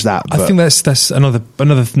how he managed that. I think that's another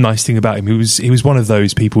nice thing about him. He was one of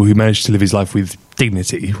those people who managed to live his life with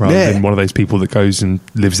dignity rather than one of those people that goes and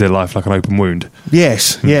lives their life like an open wound.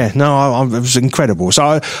 Yes, yeah, no, it was incredible.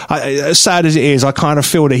 So, as sad as it is, I kind of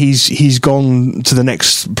feel that he's gone to the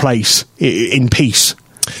next place in peace.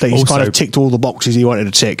 That he's also kind of ticked all the boxes he wanted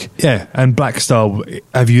to tick. Yeah, and Black Star,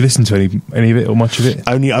 have you listened to any of it or much of it?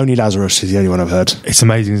 Only Lazarus is the only one I've heard. It's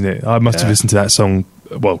amazing, isn't it? I must have listened to that song,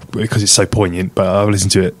 well, because it's so poignant, but I've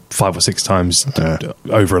listened to it 5 or 6 times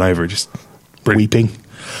over and over, just weeping.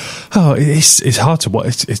 Oh, it's hard to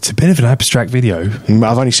watch. It's a bit of an abstract video.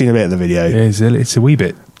 I've only seen a bit of the video. Yeah, it's a wee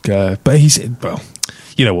bit, but he's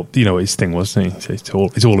you know what his thing was. It's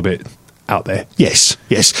all a bit out there. Yes.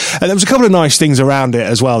 And there was a couple of nice things around it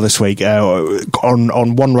as well this week.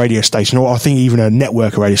 On one radio station, or I think even a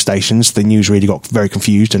network of radio stations, the news really got very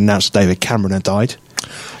confused and announced David Cameron had died.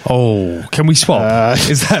 Oh, can we swap?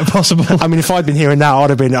 Is that possible? I mean, if I'd been hearing that, I would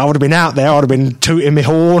have been out there. I'd have been tooting my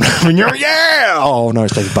horn. Yeah! Oh no,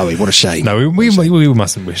 it's David Bowie. What a shame. No, we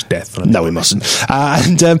mustn't wish death on him. No, we mustn't.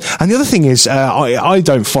 And the other thing is, I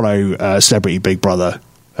don't follow Celebrity Big Brother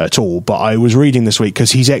at all, but I was reading this week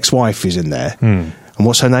because his ex-wife is in there. And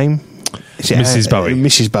what's her name? Mrs. Bowie.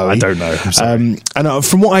 Mrs. Bowie. I don't know. I'm sorry. And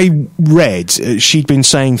from what I read, she'd been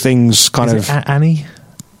saying things kind of... Annie?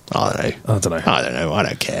 I don't know. I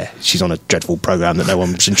don't care. She's on a dreadful programme that no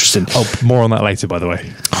one's interested in. Oh, more on that later, by the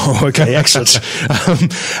way. Oh, okay, excellent.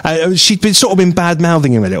 She'd been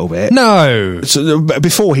bad-mouthing him a little bit. No. So,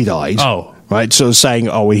 before he died. Oh. Right, sort of saying,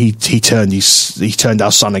 he turned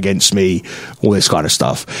our son against me, all this kind of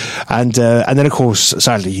stuff. And then, of course,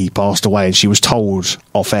 sadly, he passed away, and she was told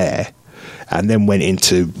off air, and then went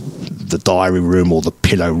into the diary room or the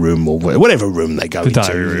pillow room or whatever room they go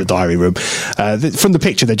into. The diary room. From the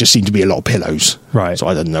picture, there just seemed to be a lot of pillows. Right. So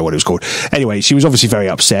I don't know what it was called. Anyway, she was obviously very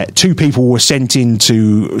upset. 2 people were sent in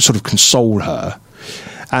to sort of console her.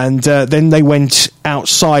 And then they went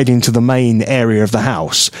outside into the main area of the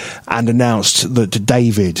house and announced that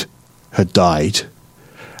David had died.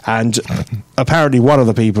 And apparently one of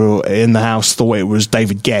the people in the house thought it was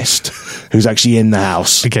David Guest, who's actually in the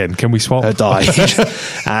house. Again, can we swap? Had died.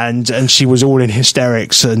 and she was all in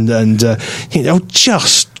hysterics and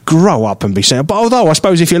just grow up and be saying. But although I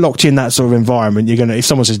suppose if you're locked in that sort of environment, if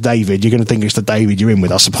someone says David, you're going to think it's the David you're in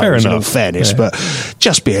with, I suppose. Fair enough. In all fairness, yeah. But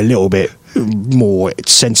just be a little bit more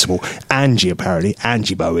sensible. Angie Bowie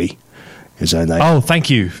is her name. Oh, thank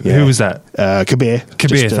you. Yeah. Who was that? Kabir,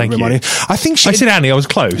 thank you. I think I said Annie, I was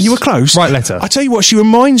close. You were close. Right letter. I tell you what, she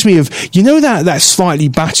reminds me of, that slightly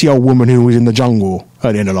batty old woman who was in the jungle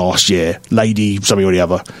at the end of last year, Lady something or the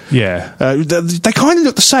other. Yeah. They kind of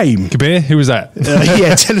look the same. Kabir, who was that?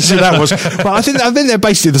 Yeah, tell us who that was. But I think they're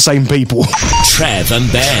basically the same people. Trev and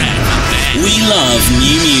Ben. We love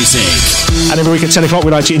new music. And every week at 10 o'clock,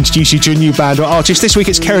 we'd like to introduce you to a new band or artist. This week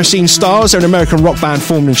it's Kerosene Stars. They're an American rock band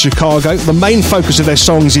formed in Chicago. The main focus of their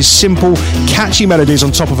songs is simple, catchy melodies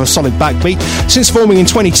on top of a solid backbeat. Since forming in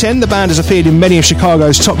 2010, the band has appeared in many of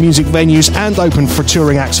Chicago's top music venues and opened for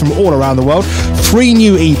touring acts from all around the world. 3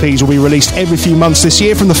 new EPs will be released every few months this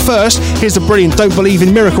year. From the first, here's the brilliant Don't Believe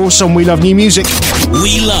in Miracles song We Love New Music.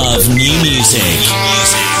 We love new music.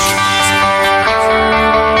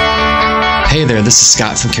 Hey there, this is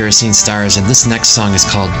Scott from Kerosene Stars, and this next song is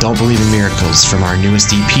called Don't Believe in Miracles from our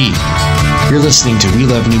newest EP. You're listening to We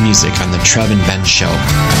Love New Music on the Trev Ben Show.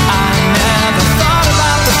 I never thought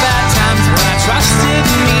about the bad times when I trusted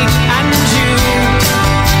me and you.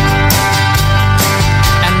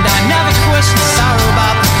 And I never questioned sorrow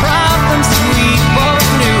about the problems that we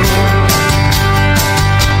both knew.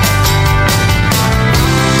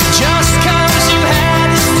 Just 'cause you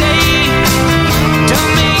had to stay,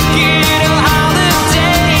 don't make it a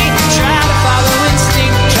holiday. Try to follow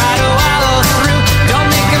instinct, try to wallow through. Don't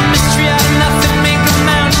make a mystery out of nothing, make a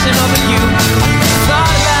mountain over you.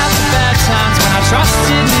 Thought about the bad times when I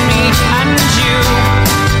trusted me and you.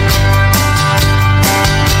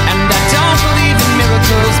 And I don't believe in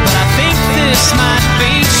miracles, but I think this might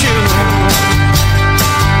be true.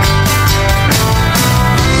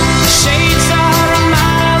 Shades are a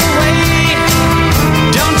mile away.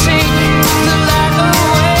 Don't take the light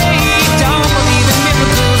away. Don't believe in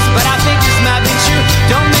miracles, but I think this might be true.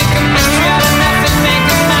 Don't make a mystery out of nothing, make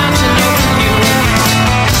a mountain over you.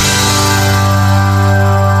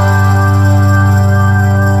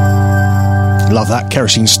 Love that.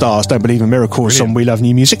 Kerosene Stars, Don't Believe in Miracles on We Love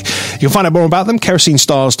New Music. You can find out more about them,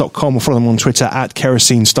 kerosenestars.com, or follow them on Twitter at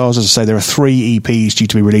Kerosene Stars. As I say, there are 3 EPs due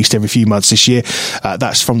to be released every few months this year.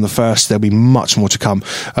 That's from the first. There'll be much more to come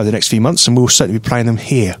over the next few months, and we'll certainly be playing them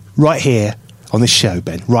right here on this show,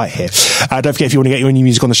 Ben, right here. Don't forget, if you want to get your new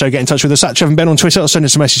music on the show, get in touch with us at Trev Ben on Twitter, or send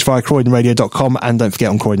us a message via CroydonRadio.com. And don't forget,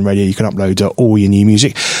 on Croydon Radio, you can upload all your new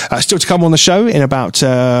music. Still to come on the show in about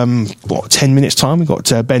 10 minutes time, we've got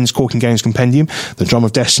Ben's Corking Games Compendium. The Drum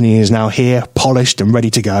of Destiny is now here, polished and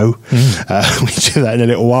ready to go. We do that in a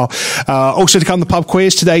little while. Also to come, the pub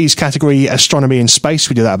quiz. Today's category, Astronomy and Space.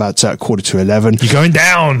 We do that about 11:15. You're going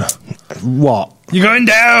down. What? You're going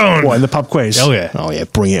down. What, in the pub quiz? Oh, yeah. Oh, yeah,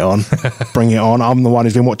 bring it on. Bring it on. I'm the one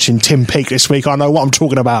who's been watching Tim Peake this week. I know what I'm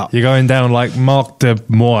talking about. You're going down like Mark de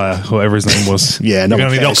Moyer, whatever his name was. Yeah, no. You're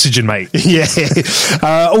going to need oxygen, mate. Yeah.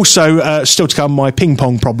 Also, still to come, my ping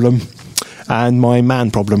pong problem and my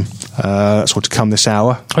man problem. That's what to come this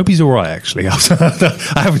hour. I hope he's all right, actually. I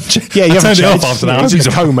haven't. Yeah, you haven't turned it off checked. after that. He's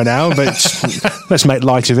in a coma now, but let's make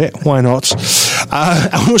light of it. Why not?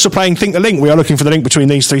 And we're also playing Think the Link. We are looking for the link between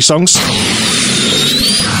these 3 songs.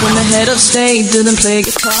 When the head of state didn't play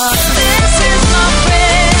guitar, this is my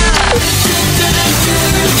prayer.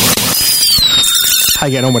 How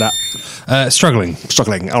you getting on with that?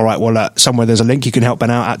 Struggling. All right, well, somewhere there's a link. You can help Ben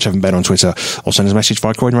out at Trev Ben on Twitter, or send us a message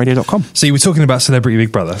via CroydonRadio.com. So you were talking about Celebrity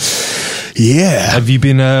Big Brother. Yeah. Have you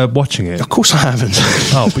been watching it? Of course I haven't.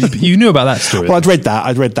 Oh, but you knew about that story. Well, I'd read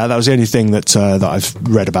that. That was the only thing that I've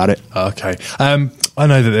read about it. Okay. I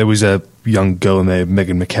know that there was young girl in there,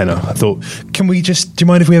 Megan McKenna. I thought, do you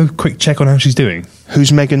mind if we have a quick check on how she's doing?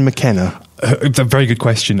 Who's Megan McKenna? It's a very good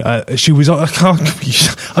question. She was. I can't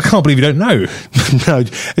believe you don't know. No,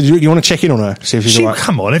 you want to check in on her? See if she's all right?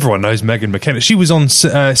 Come on, everyone knows Megan McKenna. She was on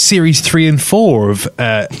series 3 and 4 of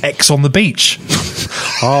X on the Beach.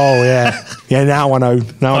 Oh yeah, yeah. Now I know.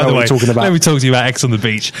 Now I know what you're talking about. Let me talk to you about X on the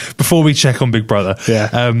Beach before we check on Big Brother.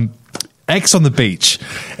 Yeah. X on the Beach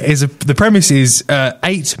the premise is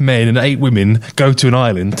 8 men and 8 women go to an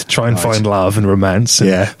island to try and find love and romance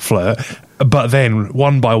and flirt. But then,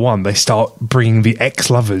 one by one, they start bringing the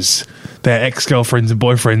ex-lovers, their ex-girlfriends and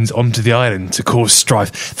boyfriends onto the island to cause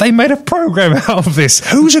strife. They made a program out of this.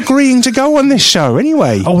 Who's agreeing to go on this show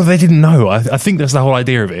anyway? Oh, well, they didn't know. I think that's the whole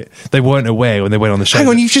idea of it. They weren't aware when they went on the show. Hang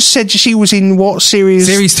on, you just said she was in what series?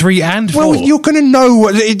 Series 3 and 4. Well, you're going to know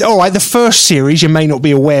all right, the first series, you may not be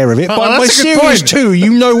aware of it, but by series 2,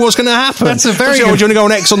 you know what's going to happen. That's a very good... Do you want to go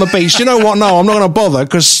on X on the Beach? You know what? No, I'm not going to bother,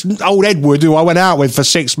 because old Edward, who I went out with for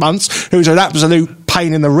 6 months, who's an absolute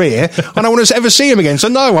pain in the rear, I don't want to ever see him again, so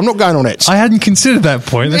no, I'm not going on it. I hadn't considered that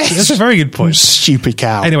point. That's a very good point. Stupid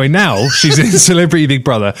cow. Anyway, now she's in Celebrity Big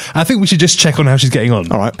Brother. I think we should just check on how she's getting on.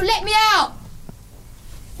 All right. Let me out!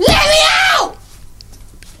 Let me out!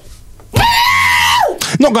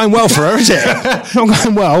 Not going well for her, is it? Not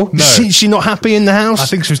going well. No. She not happy in the house? I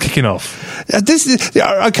think she was kicking off.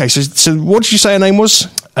 Okay, so what did you say her name was?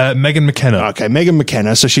 Megan McKenna. Okay, Megan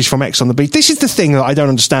McKenna, so she's from X on the Beach. This is the thing that I don't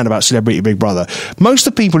understand about Celebrity Big Brother. Most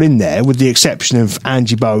of the people in there, with the exception of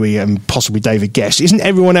Angie Bowie and possibly David Guest, isn't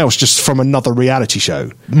everyone else just from another reality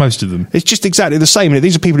show? Most of them. It's just exactly the same.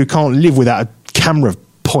 These are people who can't live without a camera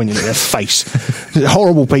pointing at their face.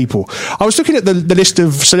 Horrible people. I was looking at the list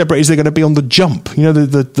of celebrities that are going to be on the jump. You know,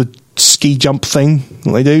 the ski jump thing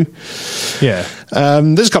that they do? Yeah.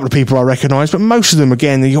 There's a couple of people I recognise, but most of them,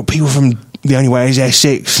 again, you've got people from The Only Way is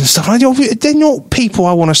Essex and stuff like that. They're not people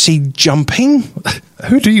I want to see jumping.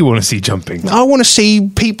 Who do you want to see jumping? I want to see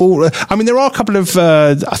people... I mean, there are a couple of...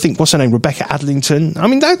 I think, what's her name? Rebecca Adlington. I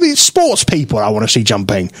mean, they're sports people I want to see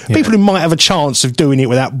jumping. Yeah. People who might have a chance of doing it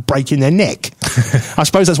without breaking their neck. I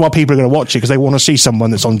suppose that's why people are going to watch it, because they want to see someone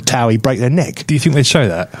that's on Towie break their neck. Do you think they show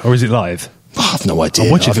that? Or is it live? Oh, I've no idea.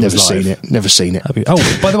 I'll watch it. I've never seen it. Never seen it.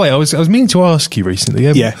 Oh, by the way, I was meaning to ask you recently.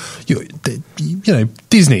 Yeah. You know,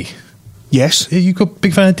 Disney. Yes. Are you a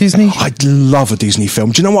big fan of Disney? I love a Disney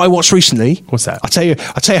film. Do you know what I watched recently? What's that? I'll tell you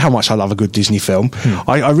how much I love a good Disney film.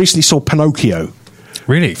 I recently saw Pinocchio.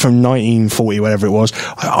 Really? From 1940, whatever it was.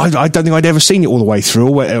 I don't think I'd ever seen it all the way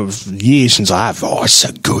through. It was years since I have. Oh, it's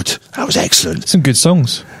so good. That was excellent. Some good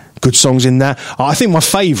songs. Good songs in that. I think my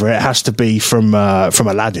favourite has to be from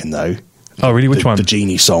Aladdin, though. Oh, really? Which one? The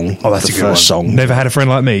Genie song. Oh, that's the a good first one. song. Never Had a Friend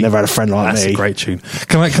Like Me. Never Had a Friend Like Me. That's a great tune.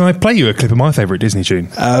 Can I play you a clip of my favourite Disney tune?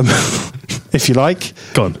 If you like.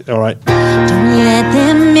 Go on. All right. Don't let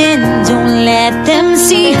them in, don't let them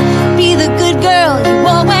see. Be the good girl you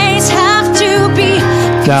always have to be.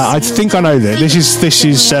 Now, I think I know that. This is Let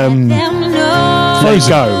It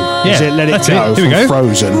Go. Yeah, Is it Let It that's Go it. Here we from go.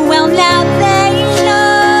 Frozen? Well, now they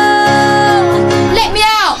know. Let me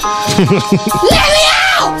out! Let me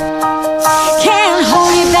out! Can't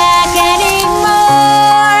hold you back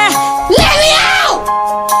anymore. Let me out!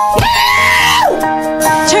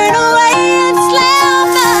 Turn away and slam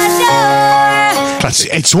the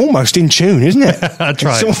door. It's almost in tune, isn't it? I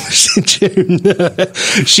tried. It's almost in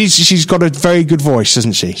tune. She's got a very good voice,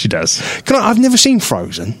 hasn't she? She does. I've never seen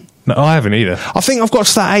Frozen. No, I haven't either. I think I've got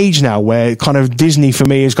to that age now where kind of Disney for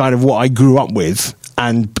me is kind of what I grew up with,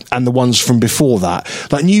 and the ones from before that.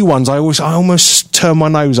 Like new ones, I almost turn my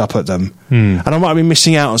nose up at them, and I might be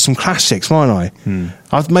missing out on some classics, mightn't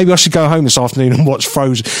I? Maybe I should go home this afternoon and watch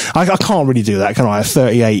Frozen. I can't really do that, can I? A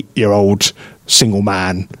 38-year-old single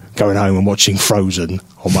man going home and watching Frozen.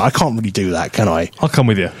 I can't really do that, can I? I'll come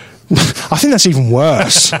with you. I think that's even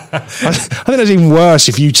worse. I think that's even worse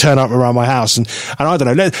if you turn up around my house and I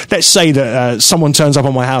don't know, let's say that someone turns up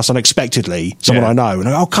on my house unexpectedly, someone I know, and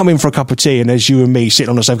I'll come in for a cup of tea, and there's you and me sitting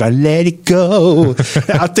on the sofa going, let it go.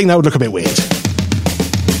 I think that would look a bit weird.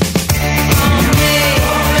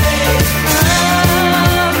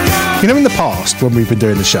 You know, in the past, when we've been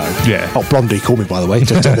doing the show... Yeah. Oh, Blondie called me, by the way,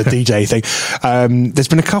 to do the DJ thing. There's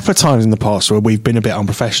been a couple of times in the past where we've been a bit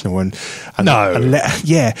unprofessional and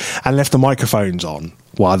left the microphones on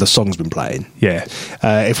while the song's been playing. Yeah.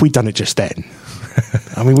 If we'd done it just then...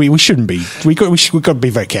 I mean, we shouldn't be. We've got to be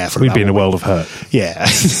very careful. We'd be in a world of hurt. Yeah.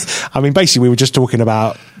 I mean, basically, we were just talking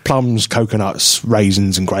about plums, coconuts,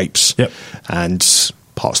 raisins and grapes. Yep. And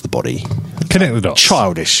parts of the body. Connect the dots.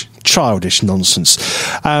 Childish nonsense.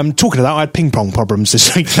 Talking of that, I had ping pong problems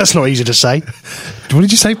this week. That's not easy to say. What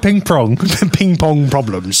did you say? Ping pong? Ping pong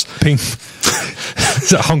problems. Is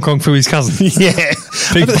that Hong Kong Fooey's cousin? Yeah.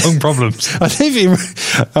 Ping pong problems.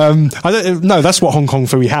 I don't know. That's what Hong Kong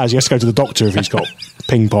Fooey has. He has to go to the doctor if he's got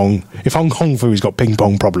ping pong. If Hong Kong Fooey's got ping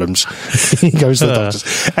pong problems, he goes to the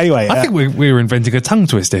doctors. Anyway, I think we're inventing a tongue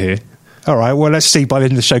twister here. All right, well, let's see by the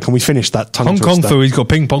end of the show, can we finish that tongue twister? Hong Kong Fooey's got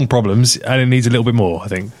ping pong problems and it needs a little bit more, I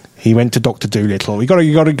think. He went to Dr. Dolittle. You got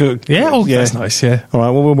to go. Yeah, that's nice, yeah. All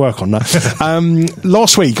right, well, we'll work on that.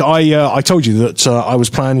 Last week, I told you that I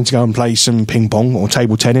was planning to go and play some ping pong or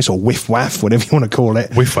table tennis or whiff-waff, whatever you want to call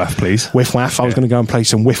it. Whiff-waff, please. Whiff-waff. I was going to go and play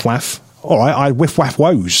some whiff-waff. All right, I had whiff-waff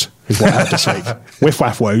woes, is what I had this week.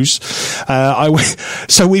 Whiff-waff woes.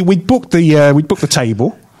 So we booked the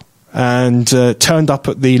table. And turned up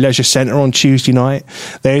at the leisure centre on Tuesday night.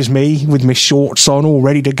 There's me with my shorts on, all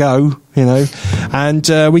ready to go, you know.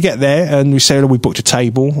 And we get there and we say, "Oh, we booked a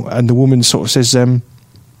table." And the woman sort of says,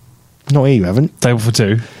 "Not here, you haven't." Table for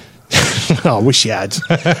two. Oh, I wish you had.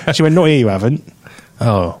 She went, "Not here, you haven't."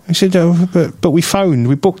 Oh, I said, "Oh, but we phoned,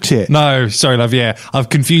 we booked it." No, sorry, love. Yeah, I've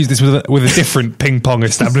confused this with a different ping pong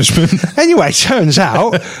establishment. Anyway, turns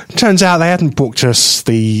out they hadn't booked us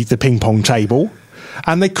the ping pong table.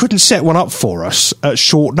 And they couldn't set one up for us at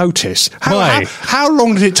short notice. Why? How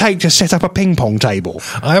long did it take to set up a ping pong table?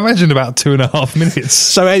 I imagine about 2.5 minutes.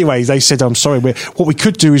 So anyway, they said, "I'm sorry, what we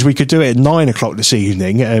could do is we could do it at 9 o'clock this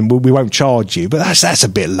evening and we won't charge you." But that's a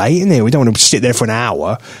bit late, isn't it? We don't want to sit there for an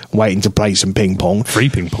hour waiting to play some ping pong. Free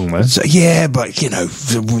ping pong, man. So, yeah, but, you know,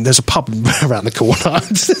 there's a pub around the corner.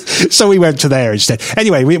 So we went to there instead.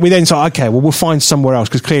 Anyway, we then thought, okay, well, we'll find somewhere else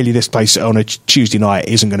because clearly this place on a Tuesday night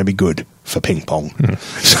isn't going to be good for ping pong.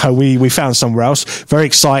 So we found somewhere else. Very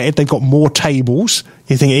excited. They've got more tables.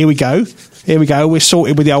 You think, here we go. We're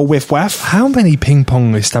sorted with the old whiff-waff. How many ping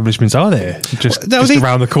pong establishments are there? Just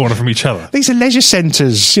around the corner from each other? These are leisure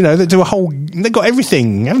centres, you know, that do they've got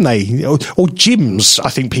everything, haven't they? Or gyms, I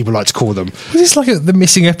think people like to call them. Is this like the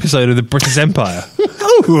missing episode of the British Empire?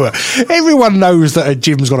 No, everyone knows that a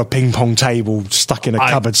gym's got a ping pong table stuck in a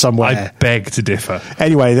cupboard somewhere. I beg to differ.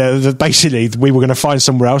 Anyway, basically, we were going to find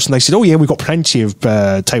somewhere else, and they said, "Oh yeah, we've got plenty of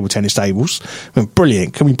table tennis tables." I went,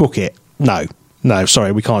 "Brilliant, can we book it?" No,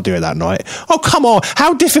 sorry, we can't do it that night. Oh, come on.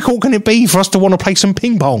 How difficult can it be for us to want to play some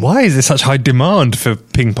ping pong? Why is there such high demand for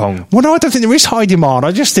ping pong? Well, no, I don't think there is high demand.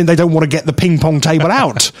 I just think they don't want to get the ping pong table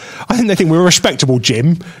out. I think they think we're a respectable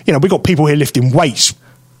gym. You know, we've got people here lifting weights,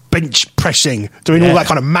 bench pressing, doing all that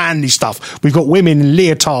kind of manly stuff. We've got women in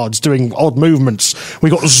leotards doing odd movements.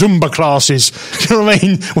 We've got Zumba classes. You know what I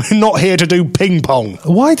mean? We're not here to do ping pong.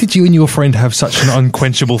 Why did you and your friend have such an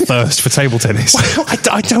unquenchable thirst for table tennis? Well,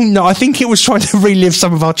 I don't know. I think it was trying to relive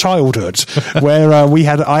some of our childhood where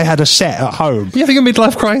I had a set at home. You're having a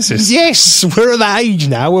midlife crisis? Yes, we're at that age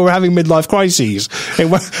now where we're having midlife crises.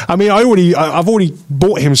 I've already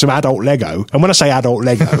bought him some adult Lego. And when I say adult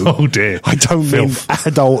Lego, oh dear, I don't mean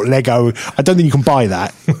adult Lego. I don't think you can buy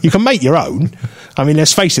that. You can make your own. I mean,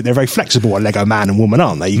 let's face it, they're very flexible, a Lego man and woman,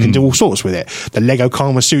 aren't they? You can do all sorts with it. The Lego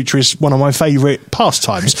Kama Sutra is one of my favourite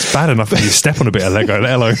pastimes. It's bad enough when you step on a bit of Lego,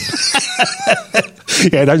 let alone...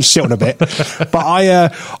 Yeah, don't sit on a bit. But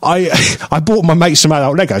I bought my mate some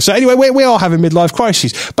adult Lego. So anyway, we are having midlife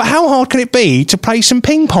crises. But how hard can it be to play some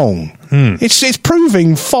ping pong? It's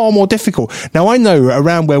proving far more difficult. Now, I know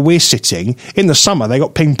around where we're sitting, in the summer, they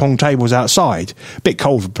got ping pong tables outside. A bit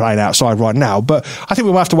cold for playing outside right now, but I think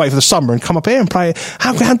we'll have to wait for the summer and come up here and play.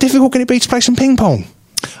 How difficult can it be to play some ping pong?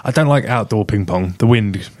 I don't like outdoor ping pong. The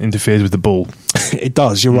wind interferes with the ball. It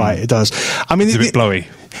does, you're right, it does. I mean, it's a bit blowy.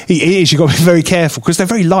 It is, you've got to be very careful because they're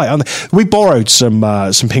very light, aren't they? We borrowed some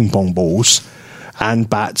ping pong balls and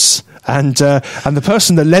bats, and the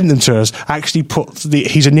person that lent them to us actually put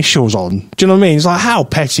his initials on. Do you know what I mean? It's like, how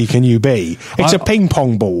petty can you be? It's a ping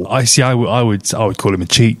pong ball. I see. I would call him a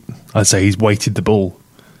cheat. I'd say he's weighted the ball,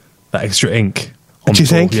 that extra ink. On Do you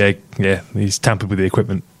think? Yeah. He's tampered with the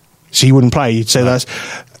equipment. So you wouldn't play? You'd say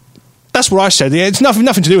that's what I said. Yeah, it's nothing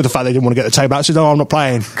to do with the fact they didn't want to get the table out. I said, "No, I'm not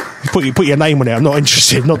playing. Put your name on it. I'm not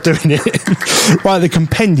interested. Not doing it." Right, the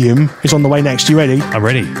compendium is on the way next. You ready? I'm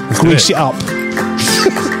ready. Grease it up.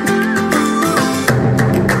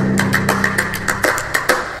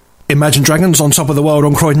 Imagine Dragons on top of the world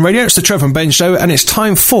on Croydon Radio. It's the Trev Ben Show, and it's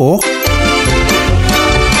time for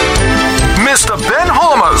Mr. Ben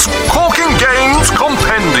Harmer's Corking Games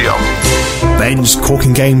Compendium. Ben's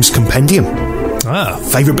Corking Games Compendium.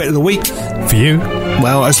 Favourite bit of the week? For you?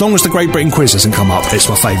 Well, as long as the Great Britain quiz doesn't come up, it's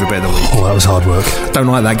my favourite bit of the week. Oh, that was hard work. Don't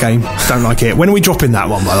like that game. Don't like it. When are we dropping that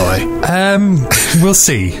one, by the way? We'll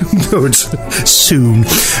see. Good. Soon.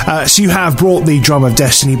 So you have brought the Drum of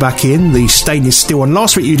Destiny back in, the stainless steel, and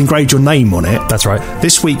last week you'd engraved your name on it. That's right.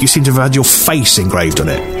 This week you seem to have had your face engraved on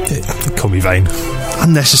it. Call me vain.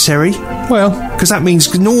 Unnecessary. Well, because that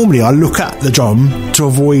means normally I look at the drum to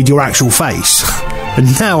avoid your actual face.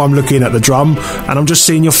 And now I'm looking at the drum and I'm just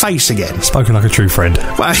seeing your face again. Spoken like a true friend.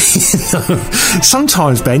 Well,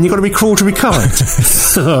 sometimes, Ben, you've got to be cruel to be kind.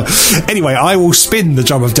 Anyway, I will spin the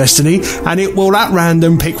Drum of Destiny and it will at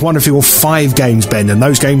random pick one of your 5 games, Ben, and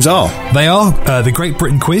those games are? They are the Great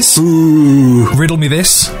Britain Quiz, Riddle Me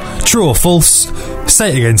This, True or False,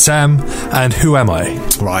 Say It Again Sam, and Who Am I?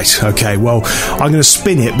 Right, okay, well, I'm going to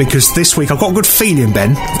spin it because this week I've got a good feeling,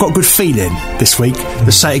 Ben. I've got a good feeling this week that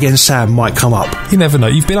Say It Again Sam might come up. You never know.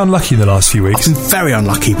 You've been unlucky in the last few weeks. I've been very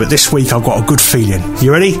unlucky, but this week I've got a good feeling.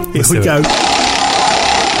 You ready? Here we go.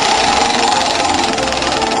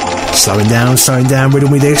 Slowing down, riddle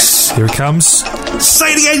me this. Here it comes.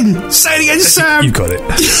 Say it again, Sam. You've got it.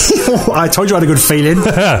 I told you I had a good feeling.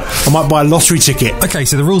 I might buy a lottery ticket. Okay,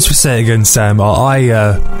 so the rules for Say It Again Sam are I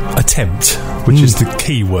attempt, which is the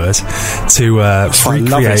key word, to I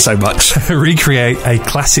love it so much. recreate a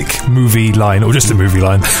classic movie line, or just a movie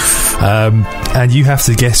line, and you have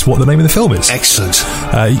to guess what the name of the film is. Excellent.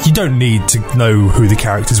 You don't need to know who the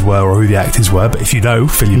characters were or who the actors were, but if you know,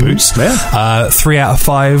 fill your boots. Yeah. 3 out of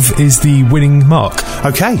 5 is the winning mark.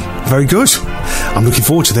 Okay, very good. I'm looking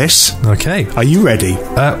forward to this. Okay. Are you ready?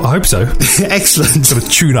 I hope so. Excellent. Sort of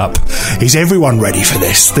tune up. Is everyone ready for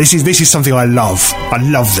this? This is something I love. I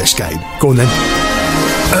love this game. Go on then.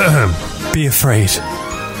 Be afraid.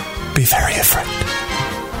 Be very afraid.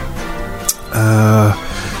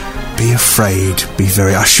 Be afraid. Be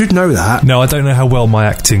very... I should know that. No, I don't know how well my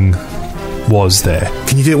acting was there.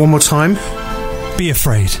 Can you do it one more time? Be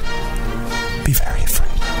afraid. Be very afraid.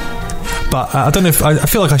 But I don't know if... I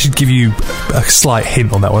feel like I should give you a slight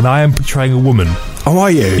hint on that one. I am portraying a woman. Oh, are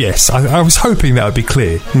you? Yes, I was hoping that would be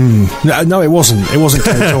clear. No, it wasn't. It wasn't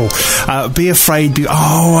clear at all. Be afraid.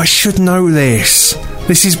 Oh, I should know this.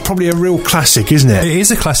 This is probably a real classic, isn't it? It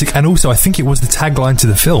is a classic, and also I think it was the tagline to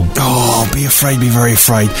the film. Oh, be afraid, be very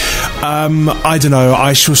afraid. I don't know.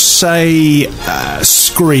 I shall say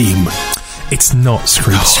Scream. It's not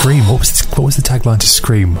Scream. Scream. What was the tagline to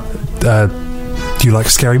Scream? Do you like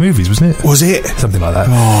scary movies, wasn't it? Was it? Something like that.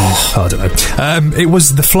 Oh, I don't know. It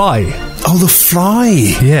was The Fly. Oh, The Fly.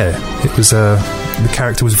 Yeah. It was... the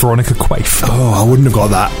character was Veronica Quaife. Oh, I wouldn't have got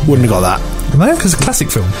that. No, because it's a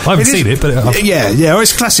classic film. I haven't seen it, but... Yeah,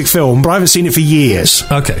 it's a classic film, but I haven't seen it for years.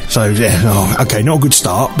 Okay. So, yeah, okay, not a good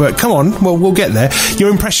start, but come on, well, we'll get there. Your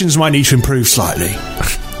impressions might need to improve slightly.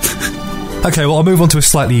 Okay, well, I'll move on to a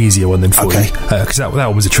slightly easier one then for you. Okay. Because that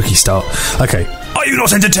one was a tricky start. Okay. Are you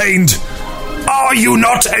not entertained? Are you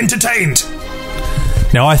not entertained?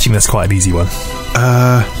 Now, I think that's quite an easy one.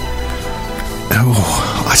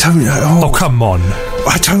 I don't know. Oh, come on.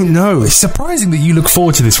 I don't know. It's surprising that you look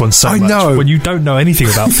forward to this one so much. I know. When you don't know anything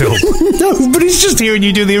about film. No, but it's just hearing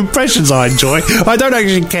you do the impressions I enjoy. I don't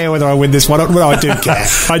actually care whether I win this one. Well, I do care.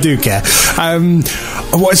 I do care.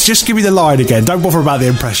 Just give me the line again. Don't bother about the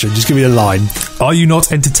impression. Just give me the line. Are you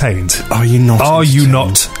not entertained? Are you not Are entertained? you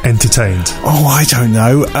not entertained? Oh, I don't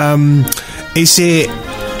know. Is it...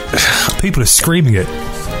 People are screaming it.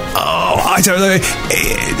 Oh, I don't know.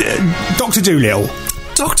 Dr. Dolittle.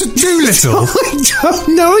 Dr. Dolittle? I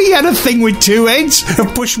don't know. He had a thing with 2 heads.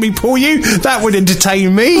 Push me, pull you. That would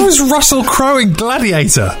entertain me. It was Russell Crowe in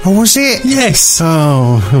Gladiator. Oh, was it? Yes.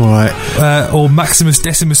 Oh, all right. Or Maximus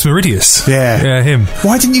Decimus Meridius. Yeah, him.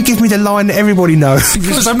 Why didn't you give me the line that everybody knows?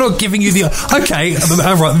 Because I'm not giving you the... Okay,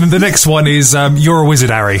 right, the next one is You're a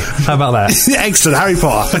Wizard, Harry. How about that? Excellent, Harry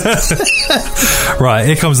Potter. Right,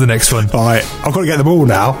 here comes the next one. All right, I've got to get them all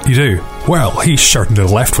now. You do? Well, he's certainly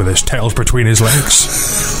left with his tails between his legs.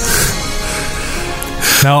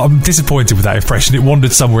 Now, I'm disappointed with that impression. It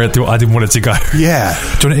wandered somewhere I didn't want it to go. Yeah.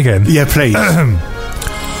 Do you want it again? Yeah, please.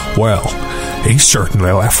 Well, he's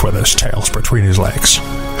certainly left with his tails between his legs.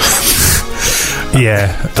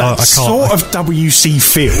 Yeah. I can't. Sort of W.C.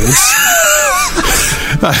 Fields.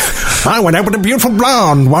 I went out with a beautiful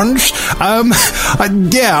blonde once.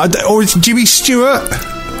 Or it's Jimmy Stewart.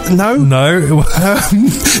 No? No.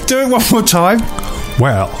 Do it one more time.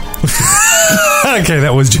 Well. Okay,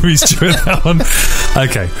 that was Jimmy Stewart, that one.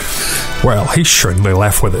 Okay. Well, he's certainly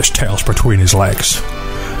left with his tails between his legs.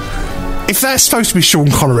 If that's supposed to be Sean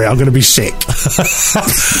Connery, I'm going to be sick.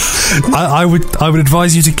 I would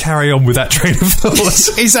advise you to carry on with that train of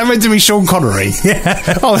thought. Is that meant to be Sean Connery?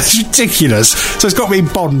 Yeah. Oh, that's ridiculous. So it's got to be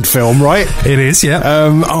a Bond film, right? It is,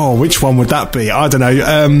 yeah. Which one would that be? I don't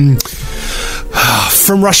know.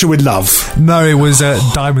 From Russia with Love. No, it was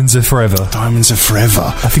Diamonds Are Forever. Diamonds Are Forever.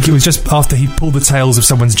 I think it was just after he pulled the tails of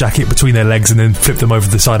someone's jacket between their legs and then flipped them over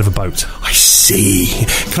the side of a boat. I see.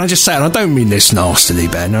 Can I just say, and I don't mean this nastily,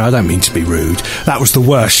 Ben, and I don't mean to be rude, that was the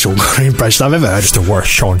worst Sean Connery impression I've ever heard. It's the worst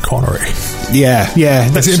Sean Connery. Yeah.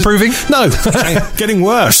 Is it improving? No, getting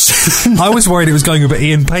worse. I was worried it was going with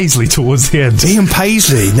Ian Paisley towards the end. Ian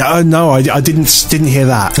Paisley? No, I didn't hear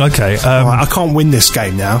that. Okay. Right, I can't win this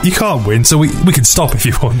game now. You can't win, so we can stop if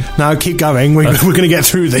you want. No, keep going. We're going to get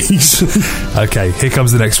through these. Okay, here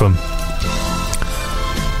comes the next one.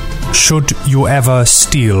 Should you ever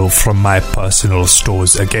steal from my personal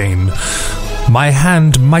stores again, my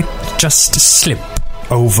hand might just slip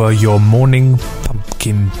over your morning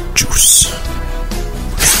pumpkin juice.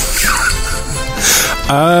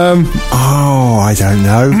 I don't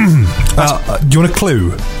know. Do you want a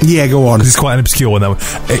clue? Yeah, go on. It's quite an obscure one, though.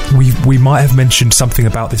 We might have mentioned something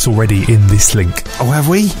about this already in this link. Oh, have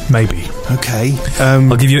we? Maybe. Okay.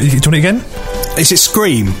 I'll give you... Do you want it again? Is it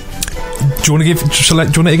Scream? Do you want to give... do you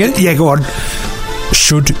want it again? Yeah, go on.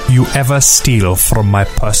 Should you ever steal from my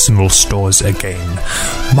personal stores again,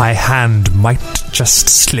 my hand might just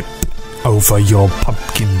slip over your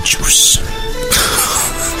pumpkin juice.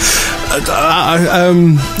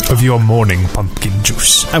 Of your morning pumpkin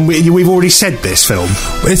juice. And we've already said this film.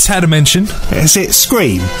 It's had a mention. Is it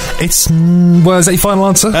Scream? It's... well, is that your final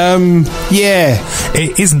answer? Yeah.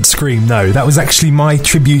 It isn't Scream, no. That was actually my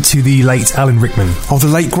tribute to the late Alan Rickman. Oh, the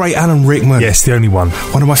late, great Alan Rickman. Yes, the only one.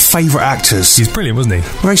 One of my favourite actors. He's brilliant, wasn't he?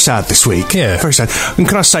 Very sad this week. Yeah. Very sad. And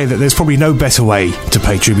can I say that there's probably no better way to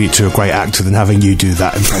pay tribute to a great actor than having you do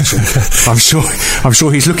that impression. I'm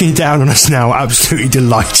sure he's looking down on us now, absolutely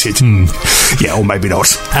delighted. Yeah, or maybe not.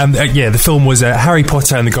 Yeah, the film was Harry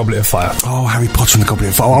Potter and the Goblet of Fire. Oh, Harry Potter and the Goblet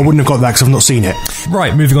of Fire. Oh, I wouldn't have got that because I've not seen it.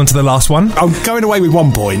 Right, moving on to the last one. I'm going away with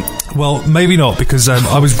 1 point. Well, maybe not, because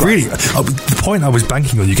I was really... the point I was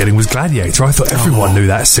banking on you getting was Gladiator. I thought everyone knew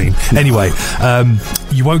that scene. Anyway,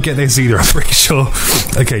 you won't get this either, I'm pretty sure.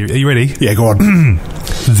 Okay, are you ready? Yeah, go on.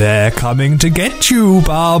 They're coming to get you,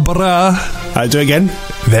 Barbara. Do it again.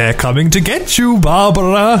 They're coming to get you,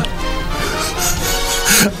 Barbara.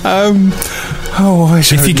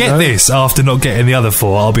 If you get this after not getting the other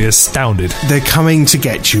 4, I'll be astounded. They're coming to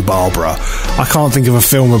get you, Barbara. I can't think of a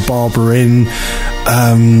film with Barbara in.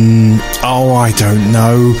 I don't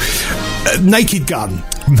know. Naked Gun.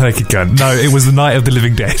 Naked Gun. No, it was The Night of the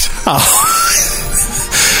Living Dead.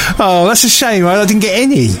 Oh, that's a shame. I didn't get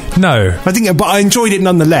any. No. I didn't, but I enjoyed it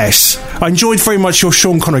nonetheless. I enjoyed very much your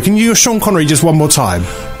Sean Connery. Can you do your Sean Connery just one more time?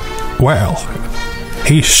 Well...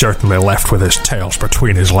 he's certainly left with his tails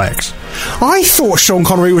between his legs. I thought Sean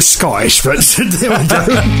Connery was Scottish, but there we go.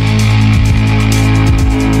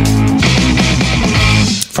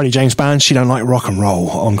 Freddie James Band, She Don't Like Rock and Roll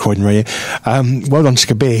on Croydon Radio. Well done to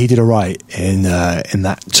Kabir, he did alright in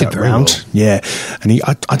that round. Well. Yeah, and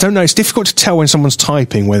I don't know, it's difficult to tell when someone's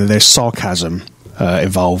typing whether there's sarcasm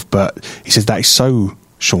involved, but he says that is so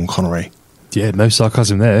Sean Connery. Yeah, no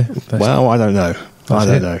sarcasm there. Well, I don't know. I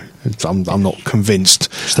don't know. I'm not convinced.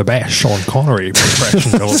 It's the best Sean Connery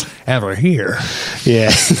impression you'll ever hear.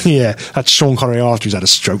 Yeah. That's Sean Connery after he's had a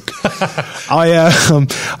stroke. I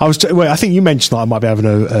think you mentioned that I might be having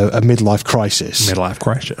a midlife crisis. Midlife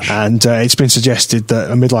crisis. And it's been suggested that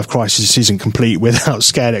a midlife crisis isn't complete without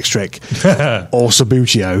Scared Extric or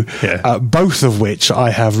Subbuteo, both of which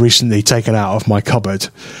I have recently taken out of my cupboard,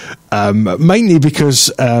 mainly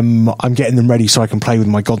because I'm getting them ready so I can play with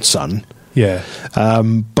my godson. Yeah.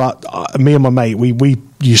 But me and my mate, we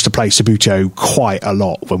used to play Subbuteo quite a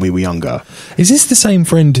lot when we were younger. Is this the same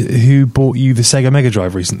friend who bought you the Sega Mega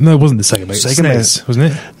Drive recently? No, it wasn't the Sega Mega Drive. SNES,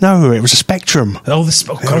 wasn't it? No, it was a Spectrum. Oh,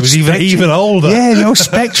 it was even older. Yeah, the old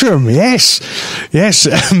Spectrum, yes. Bless,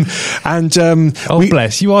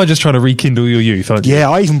 you are just trying to rekindle your youth, aren't you?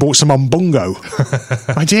 Yeah, I even bought some on Bongo.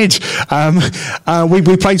 I did.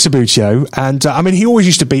 We played Subbuteo, and he always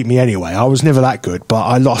used to beat me anyway. I was never that good, but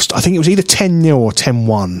I lost. I think it was either 10-0 or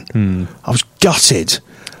 10-1. I was gutted.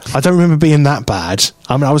 I don't remember being that bad.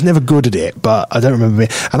 I was never good at it, but I don't remember being...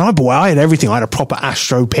 And I had everything. I had a proper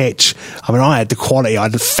Astro pitch. I had the quality. I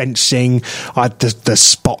had the fencing. I had the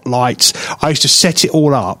spotlights. I used to set it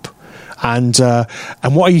all up. And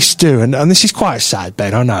what I used to do, and this is quite sad,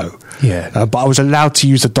 Ben, I know. Yeah. But I was allowed to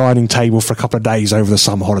use the dining table for a couple of days over the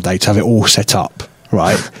summer holiday to have it all set up.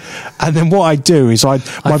 right? And then what I'd do is I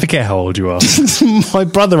forget how old you are. My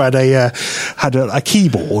brother had a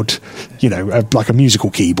keyboard, like a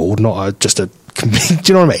musical keyboard, not just a. Do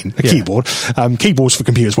you know what I mean? A keyboard. Keyboards for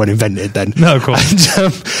computers weren't invented then. No, of course.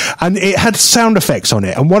 And it had sound effects on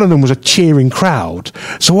it, and one of them was a cheering crowd.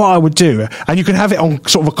 So what I would do, and you can have it on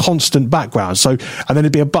sort of a constant background. So, and then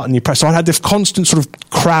there'd be a button you press. So I had this constant sort of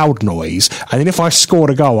crowd noise, and then if I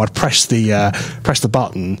scored a goal, I'd press the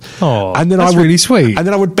button. Oh, and then that's really sweet. And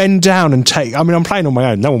then I would bend down and take. I mean, I'm playing on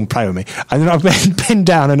my own. No one would play with me. And then I'd bend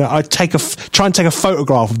down and I'd try and take a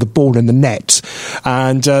photograph of the ball in the net,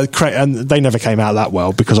 and they never came out that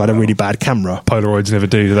well because I had a really bad camera. Polaroids never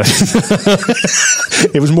do they?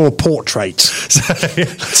 It was more portrait.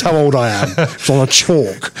 That's how old I am. It's on a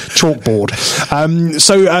chalkboard.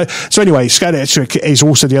 So anyway, Scale Electric is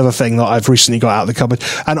also the other thing that I've recently got out of the cupboard.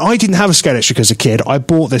 And I didn't have a Scale Electric as a kid. I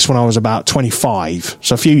bought this when I was about 25,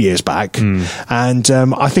 so a few years back. And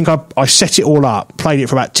I think I set it all up, played it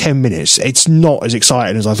for about 10 minutes. It's not as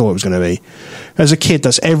exciting as I thought it was going to be. As a kid,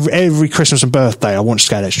 that's every Christmas and birthday, I want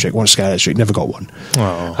Scale Electric, never got one.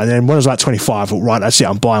 Oh. And then when I was about 25, I thought, right, that's it,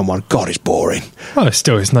 I'm buying one. God, it's boring. Well,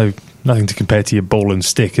 still, it's nothing to compare to your ball and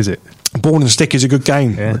stick, is it? Ball and stick is a good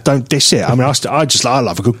game. Yeah. Don't diss it. I mean, I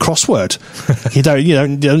love a good crossword. you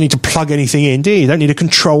don't need to plug anything in, do you? You don't need a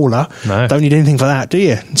controller. No. Don't need anything for that, do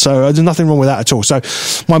you? So there's nothing wrong with that at all. So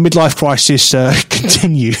my midlife crisis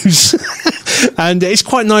continues. And it's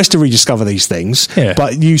quite nice to rediscover these things,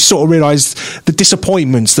 but you sort of realise the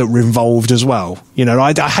disappointments that were involved as well.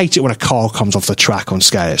 I hate it when a car comes off the track on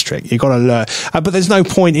Scale Electric. You've got to learn, but there's no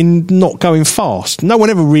point in not going fast. No one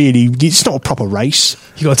ever really. It's not a proper race.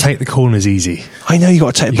 You got to take the corners easy. I know you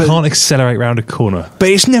got to take. You can't accelerate round a corner. But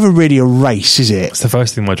it's never really a race, is it? It's the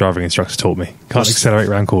first thing my driving instructor taught me. Can't accelerate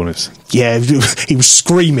round corners. Yeah, he was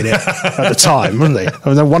screaming it at the time, wasn't he? I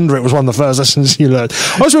mean, no wonder it was one of the first lessons you learned.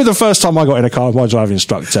 I was remember the first time I got in a car with my driving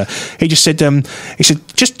instructor. He just said,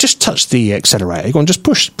 just touch the accelerator. Go on, just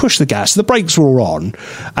push the gas. The brakes were all on,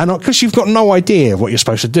 and because you've got no idea what you're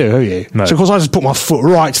supposed to do, have you? No. So of course I just put my foot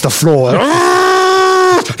right to the floor.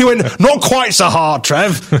 He went, not quite so hard,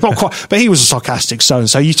 Trev. Not quite. But he was a sarcastic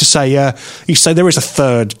so-and-so. He used to say, there is a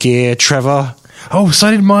third gear, Trevor. Oh,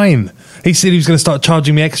 so did mine. He said he was going to start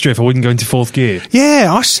charging me extra if I wouldn't go into fourth gear.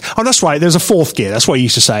 Yeah, that's right. There's a fourth gear. That's what he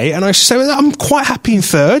used to say. And I used to say, well, I'm quite happy in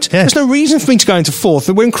third. Yeah. There's no reason for me to go into fourth.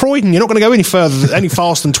 We're in Croydon. You're not going to go any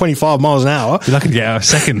faster than 25 miles an hour. You're lucky to get out a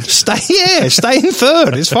second. Stay in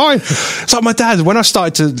third. It's fine. It's like my dad, when I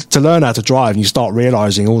started to learn how to drive, and you start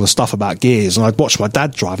realising all the stuff about gears, and I'd watch my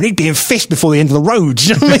dad drive, and he'd be in fifth before the end of the road. Do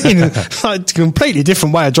you know what I mean? Like, a completely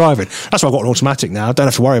different way of driving. That's why I've got an automatic now. I don't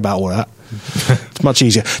have to worry about all that. It's much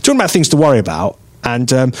easier. Talking about things to worry about, and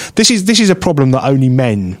this is a problem that only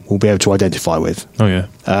men will be able to identify with. Oh yeah.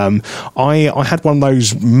 I had one of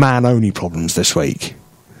those man-only problems this week,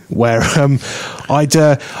 where I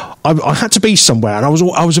had to be somewhere, and I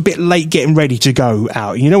was a bit late getting ready to go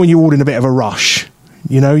out. When you're all in a bit of a rush.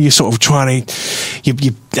 You're sort of trying to,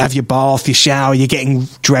 you have your bath, your shower, you're getting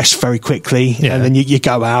dressed very quickly, and then you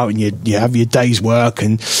go out and you have your day's work,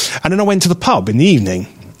 and then I went to the pub in the evening.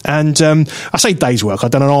 And I say day's work, I'd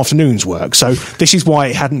done an afternoon's work. So this is why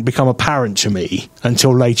it hadn't become apparent to me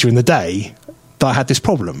until later in the day that I had this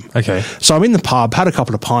problem. Okay. So I'm in the pub, had a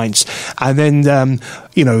couple of pints, and then,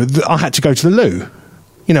 I had to go to the loo.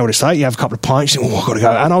 You know what it's like, you have a couple of pints, you think, I've got to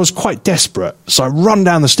go. And I was quite desperate. So I run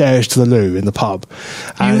down the stairs to the loo in the pub.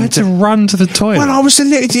 You had to run to the toilet? Well, I was a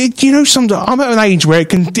little, sometimes I'm at an age where it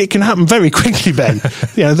can happen very quickly, Ben.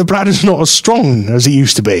 The bladder's not as strong as it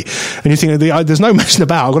used to be. And you think, there's no messing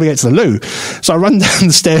about, I've got to get to the loo. So I run down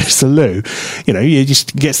the stairs to the loo. You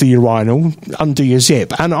just get to the urinal, undo your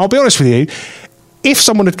zip. And I'll be honest with you, if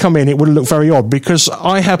someone had come in, it would have looked very odd, because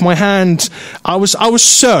I had my hand, I was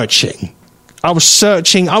searching. I was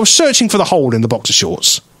searching for the hole in the boxer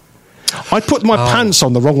shorts. I put my pants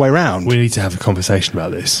on the wrong way round. We need to have a conversation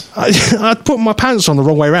about this. I put my pants on the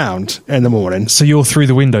wrong way round in the morning. So you're through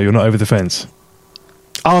the window, you're not over the fence?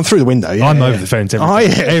 Oh, I'm through the window, yeah. I'm over the fence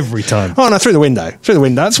every time. Oh, no, through the window. Through the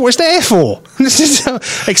window. That's what it's there for.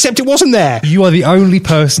 Except it wasn't there. You are the only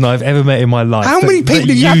person I've ever met in my life that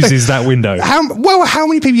uses that window. How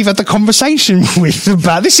many people you've had the conversation with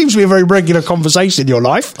about? This seems to be a very regular conversation in your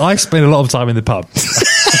life. I spend a lot of time in the pub.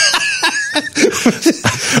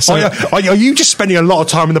 So, are you just spending a lot of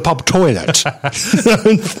time in the pub toilet? Got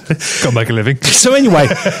to make a living. So anyway,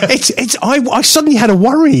 I suddenly had a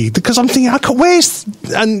worry, because I'm thinking, where's...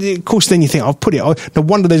 And of course then you think, I've put it... No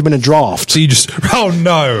wonder there's been a draft. So you just... Oh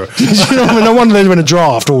no! No wonder there's been a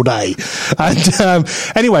draft all day. And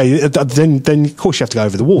anyway, then of course you have to go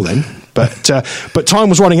over the wall then. But time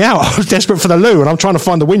was running out. I was desperate for the loo, and I'm trying to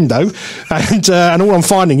find the window, and all I'm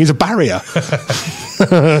finding is a barrier.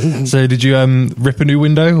 So did you rip a new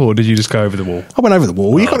window, or did you just go over the wall? I went over the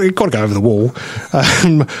wall. You've got to go over the wall.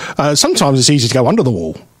 Sometimes it's easy to go under the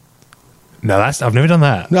wall. No, I've never done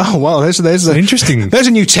that. No, well, there's interesting. There's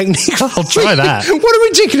a new technique. I'll try that. What a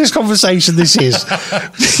ridiculous conversation this is. I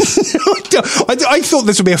thought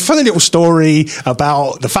this would be a funny little story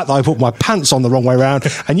about the fact that I put my pants on the wrong way around,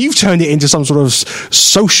 and you've turned it into some sort of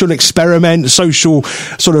social experiment, social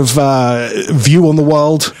sort of view on the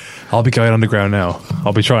world. I'll be going underground now.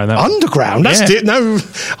 I'll be trying that. Underground? That's it. No,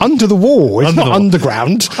 under the wall. It's not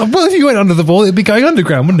underground. Well, if you went under the wall, it'd be going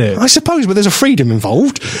underground, wouldn't it? I suppose, but there's a freedom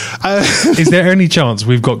involved. Is there any chance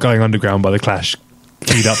we've got Going Underground by The Clash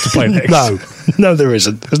keyed up to play next? No, there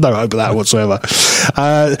isn't. There's no hope of that whatsoever. So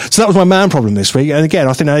that was my man problem this week. And again,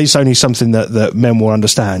 I think that is only something that men will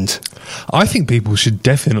understand. I think people should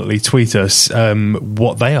definitely tweet us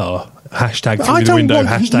what they are. Hashtag through the window,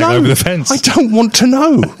 hashtag over the fence. I don't want to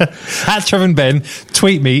know. At Trev and Ben,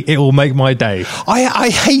 tweet me, it will make my day. I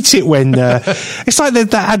hate it when it's like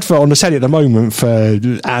that advert on the telly at the moment for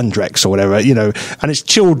Andrex or whatever, and it's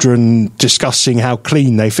children discussing how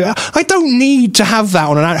clean they feel. I don't need to have that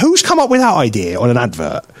on an advert. Who's come up with that idea on an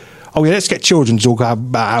advert? Oh, yeah, let's get children to talk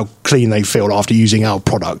about how clean they feel after using our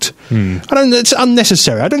product. It's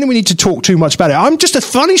unnecessary. I don't think we need to talk too much about it. I'm just a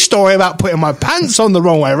funny story about putting my pants on the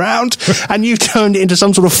wrong way around, and you've turned it into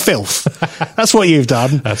some sort of filth. That's what you've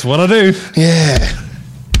done. That's what I do. Yeah.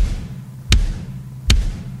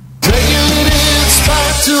 Taking it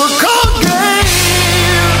back to a cold game.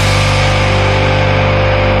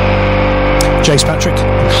 Jace Patrick,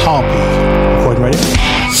 Harpy, Recording Radio.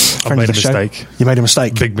 I made a mistake. You made a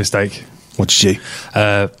mistake? Big mistake. What did you?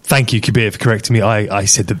 Thank you, Kabir, for correcting me. I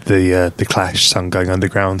said that the Clash sung Going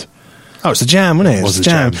Underground. Oh, it's the Jam, wasn't it? It was the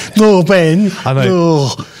Jam. Oh, Ben. I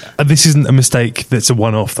know. And this isn't a mistake that's a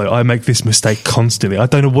one-off, though. I make this mistake constantly. I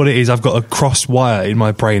don't know what it is. I've got a crossed wire in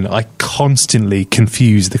my brain. I constantly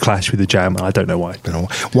confuse the Clash with the Jam, and I don't know why.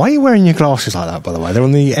 Why are you wearing your glasses like that, by the way? They're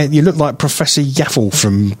on the. You look like Professor Yaffle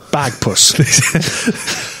from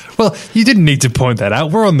Bagpuss. Well, you didn't need to point that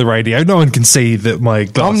out. We're on the radio. No one can see that my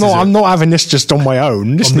glasses I'm not having this just on my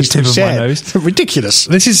own. This on the tip of my nose. It's ridiculous.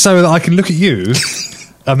 This is so that I can look at you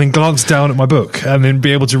and then glance down at my book and then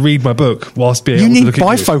be able to read my book whilst being able to look at you.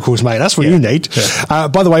 You need bifocals, mate. That's what you need. Yeah.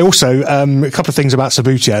 By the way, also, a couple of things about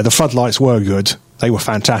Sabutio. The floodlights were good. They were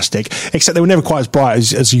fantastic, except they were never quite as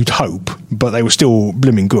bright as you'd hope, but they were still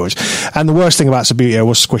blooming good. And the worst thing about Sabutio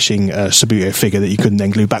was squishing a Sabutio figure that you couldn't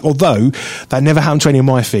then glue back, although that never happened to any of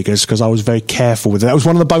my figures because I was very careful with it. That was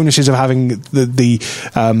one of the bonuses of having the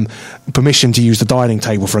permission to use the dining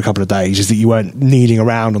table for a couple of days, is that you weren't kneeling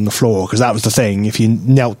around on the floor, because that was the thing. If you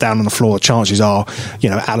knelt down on the floor, chances are,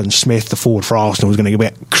 Alan Smith, the forward for Arsenal, was going to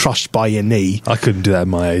get crushed by your knee. I couldn't do that at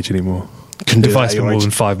my age anymore. If I spend more than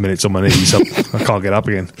 5 minutes on my knees, I can't get up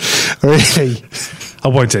again. Really? I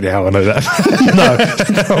won't tell you how I know that. No,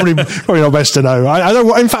 probably not best to know. I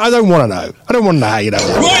don't. In fact, I don't want to know. I don't want to know how you know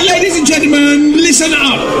that. Right, ladies and gentlemen, listen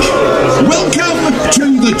up. Welcome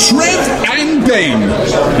to the Trev and Ben,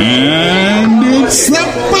 and it's the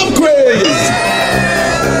pub quiz.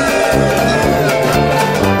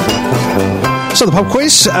 So the pub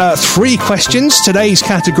quiz, 3 questions. Today's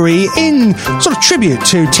category in sort of tribute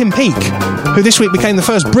to Tim Peake, who this week became the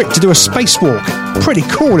first Brit to do a spacewalk. Pretty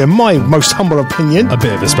cool, in my most humble opinion. A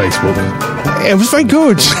bit of a spacewalk. It was very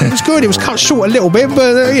good. It was good. It was cut short a little bit,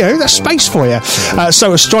 but that's space for you.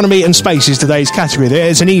 So astronomy and space is today's category.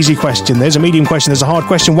 There's an easy question, there's a medium question, there's a hard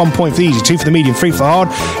question. 1 point for the easy, 2 for the medium, 3 for the hard.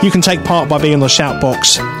 You can take part by being on the shout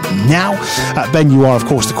box now. Ben, you are of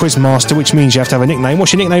course the quiz master, which means you have to have a nickname.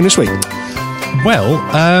 What's your nickname this week? Well,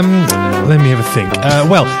 let me have a think.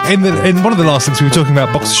 In one of the last things we were talking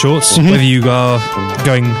about boxer shorts, whether you are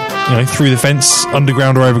going, through the fence,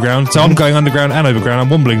 underground or overground. So I'm going underground and overground. I'm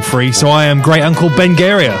wombling free. So I am Great Uncle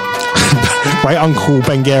Bengaria. Great Uncle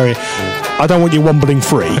Bengaria. I don't want you wombling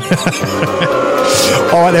free.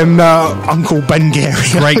 All right then, Uncle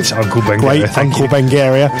Bengaria. Great Uncle Bengaria. Great Uncle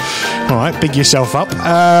Bengaria. All right, big yourself up.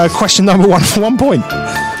 Question number 1 for 1 point.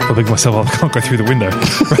 I'll big myself up. I can't go through the window.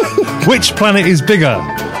 Which planet is bigger?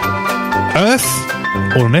 Earth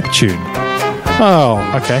or Neptune? Oh,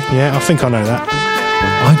 okay. Yeah, I think I know that.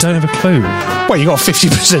 I don't have a clue. Well, you got a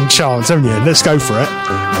 50% chance, haven't you? Let's go for it.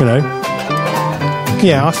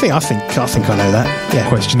 Yeah, I think I know that. Yeah.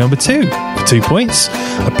 Question number 2 for 2 points.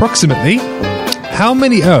 Approximately, how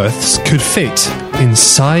many Earths could fit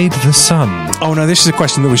inside the sun? Oh no, this is a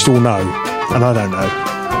question that we should all know, and I don't know.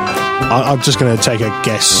 I'm just going to take a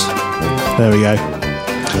guess. There we go.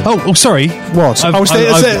 Oh, sorry. What? Is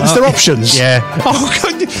there options? Yeah.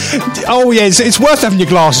 Oh, yeah. It's worth having your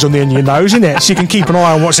glasses on the end of your nose, isn't it? So you can keep an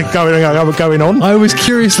eye on what's going on. I was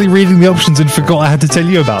curiously reading the options and forgot I had to tell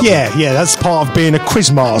you about them. Yeah. That's part of being a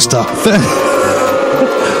quiz master.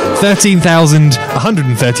 13,000,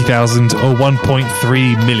 130,000, or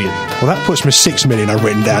 1.3 million. Well, that puts me 6 million I've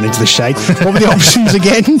written down into the shade. What were the options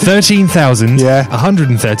again? 13,000,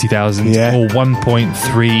 130,000, or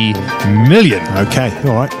 1.3 million. Okay,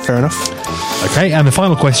 all right, fair enough. Okay, and the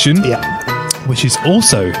final question, which is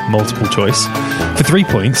also multiple choice, for 3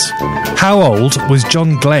 points. How old was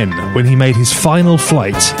John Glenn when he made his final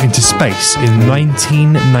flight into space in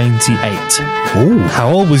 1998? Ooh. How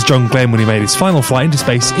old was John Glenn when he made his final flight into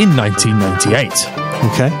space in 1998?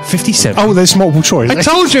 Okay. 57. Oh, there's multiple choice. I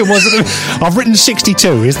told you it wasn't. I've written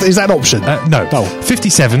 62. Is that an option? No. Oh.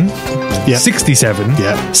 57,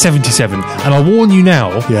 67, 77. And I'll warn you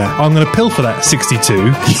now, I'm going to pilfer that 62,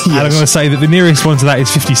 and I'm going to say that the nearest one to that is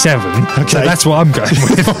 57. Okay. So that's what I'm going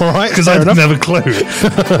with. All right. Because I didn't have a clue.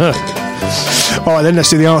 All right, then let's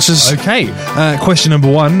do the answers. Okay. Question number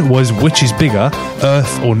 1 was, which is bigger,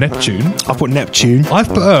 Earth or Neptune? I put Neptune. I've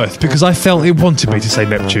put Earth because I felt it wanted me to say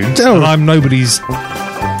Neptune. Oh. And I'm nobody's...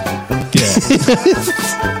 Yeah.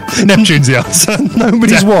 Neptune's the answer.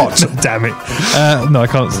 Nobody's what? Damn it. No, I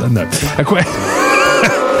can't. No.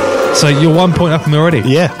 So you're 1 point up on me already.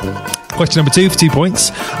 Yeah. Question number 2 for 2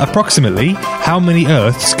 points. Approximately, how many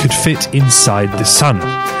Earths could fit inside the Sun?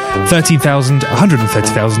 13,000,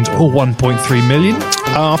 130,000, or 1.3 million?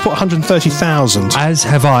 I put 130,000. As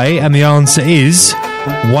have I, and the answer is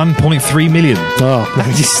 1.3 million. Oh,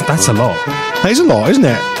 that's a lot. That is a lot, isn't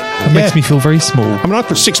it? It makes me feel very small. I mean, I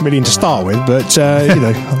put 6 million to start with, but,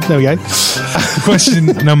 there we go. Question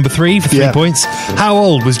number 3 for 3 points. How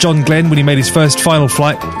old was John Glenn when he made his first final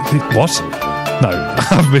flight? What? No,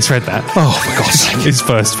 I've misread that. Oh, for God's sake. His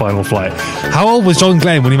first final flight. How old was John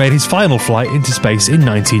Glenn when he made his final flight into space in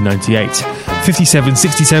 1998? 57,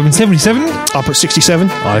 67, 77? I put 67.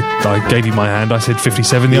 I gave you my hand. I said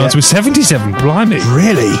 57. The answer was 77. Blimey.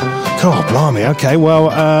 Really? God, blimey. Okay, well...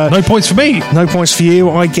 no points for me. No points for you.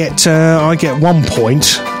 I get 1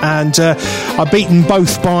 point. And I've beaten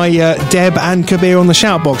both by Deb and Kabir on the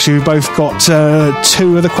shout box, who both got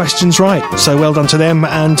 2 of the questions right. So well done to them,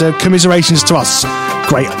 and commiserations to us.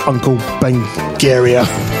 Great Uncle Bengaria.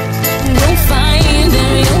 You'll find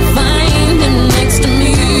him next to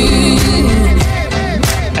me.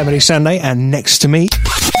 Emily Sandé and Next to Me.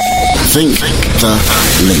 Think the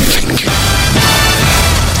link.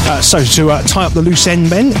 So to tie up the loose end,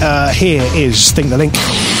 Ben, here is Think the Link.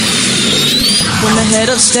 When the head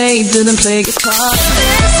of state didn't play guitar.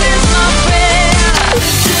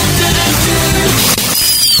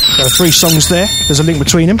 There are 3 songs there. There's a link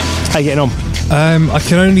between them. How you getting on? I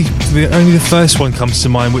can only the first one comes to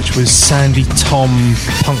mind, which was Sandy Tom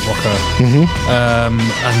Punk Rocker. Mm-hmm.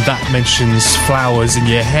 And that mentions flowers in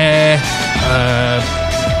your hair.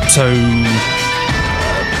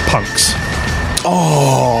 Punks.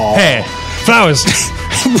 Oh, hair, flowers.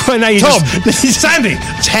 Well, now Tom, Sandy.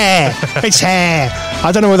 It's hair. It's hair.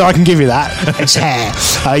 I don't know whether I can give you that. It's hair.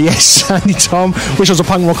 Yes, Sandy Tom, which was a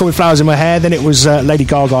punk rocker with flowers in my hair. Then it was Lady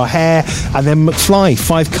Gaga, hair, and then McFly,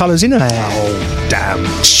 5 colours in her hair. Oh, damn.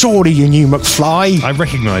 Surely you knew McFly. I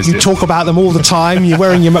recognised it. You talk about them all the time. You're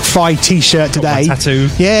wearing your McFly t-shirt today. Got my tattoo.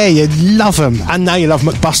 Yeah, you love them. And now you love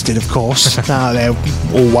McBusted, of course. Now they're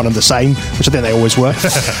all one and the same, which I think they always were.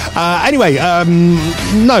 Anyway,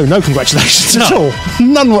 no congratulations at all.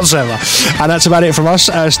 None whatsoever. And that's about it from us.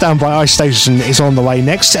 Stand by Ice Station is on the way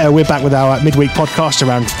next. We're back with our midweek podcast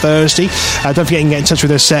around Thursday. Don't forget you can get in touch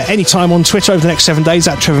with us anytime on Twitter over the next 7 days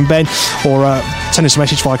at Trev and Ben, or send us a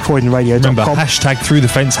message via CroydonRadio.com. Remember, hashtag through the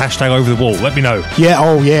fence, hashtag over the wall. Let me know.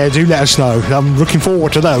 Yeah, do let us know. I'm looking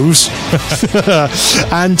forward to those.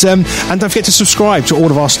 and don't forget to subscribe to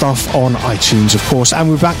all of our stuff on iTunes, of course. And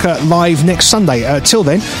we're back live next Sunday. Till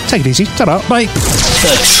then, take it easy. Ta-da. Bye.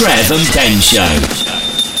 The Trev and Ben Show.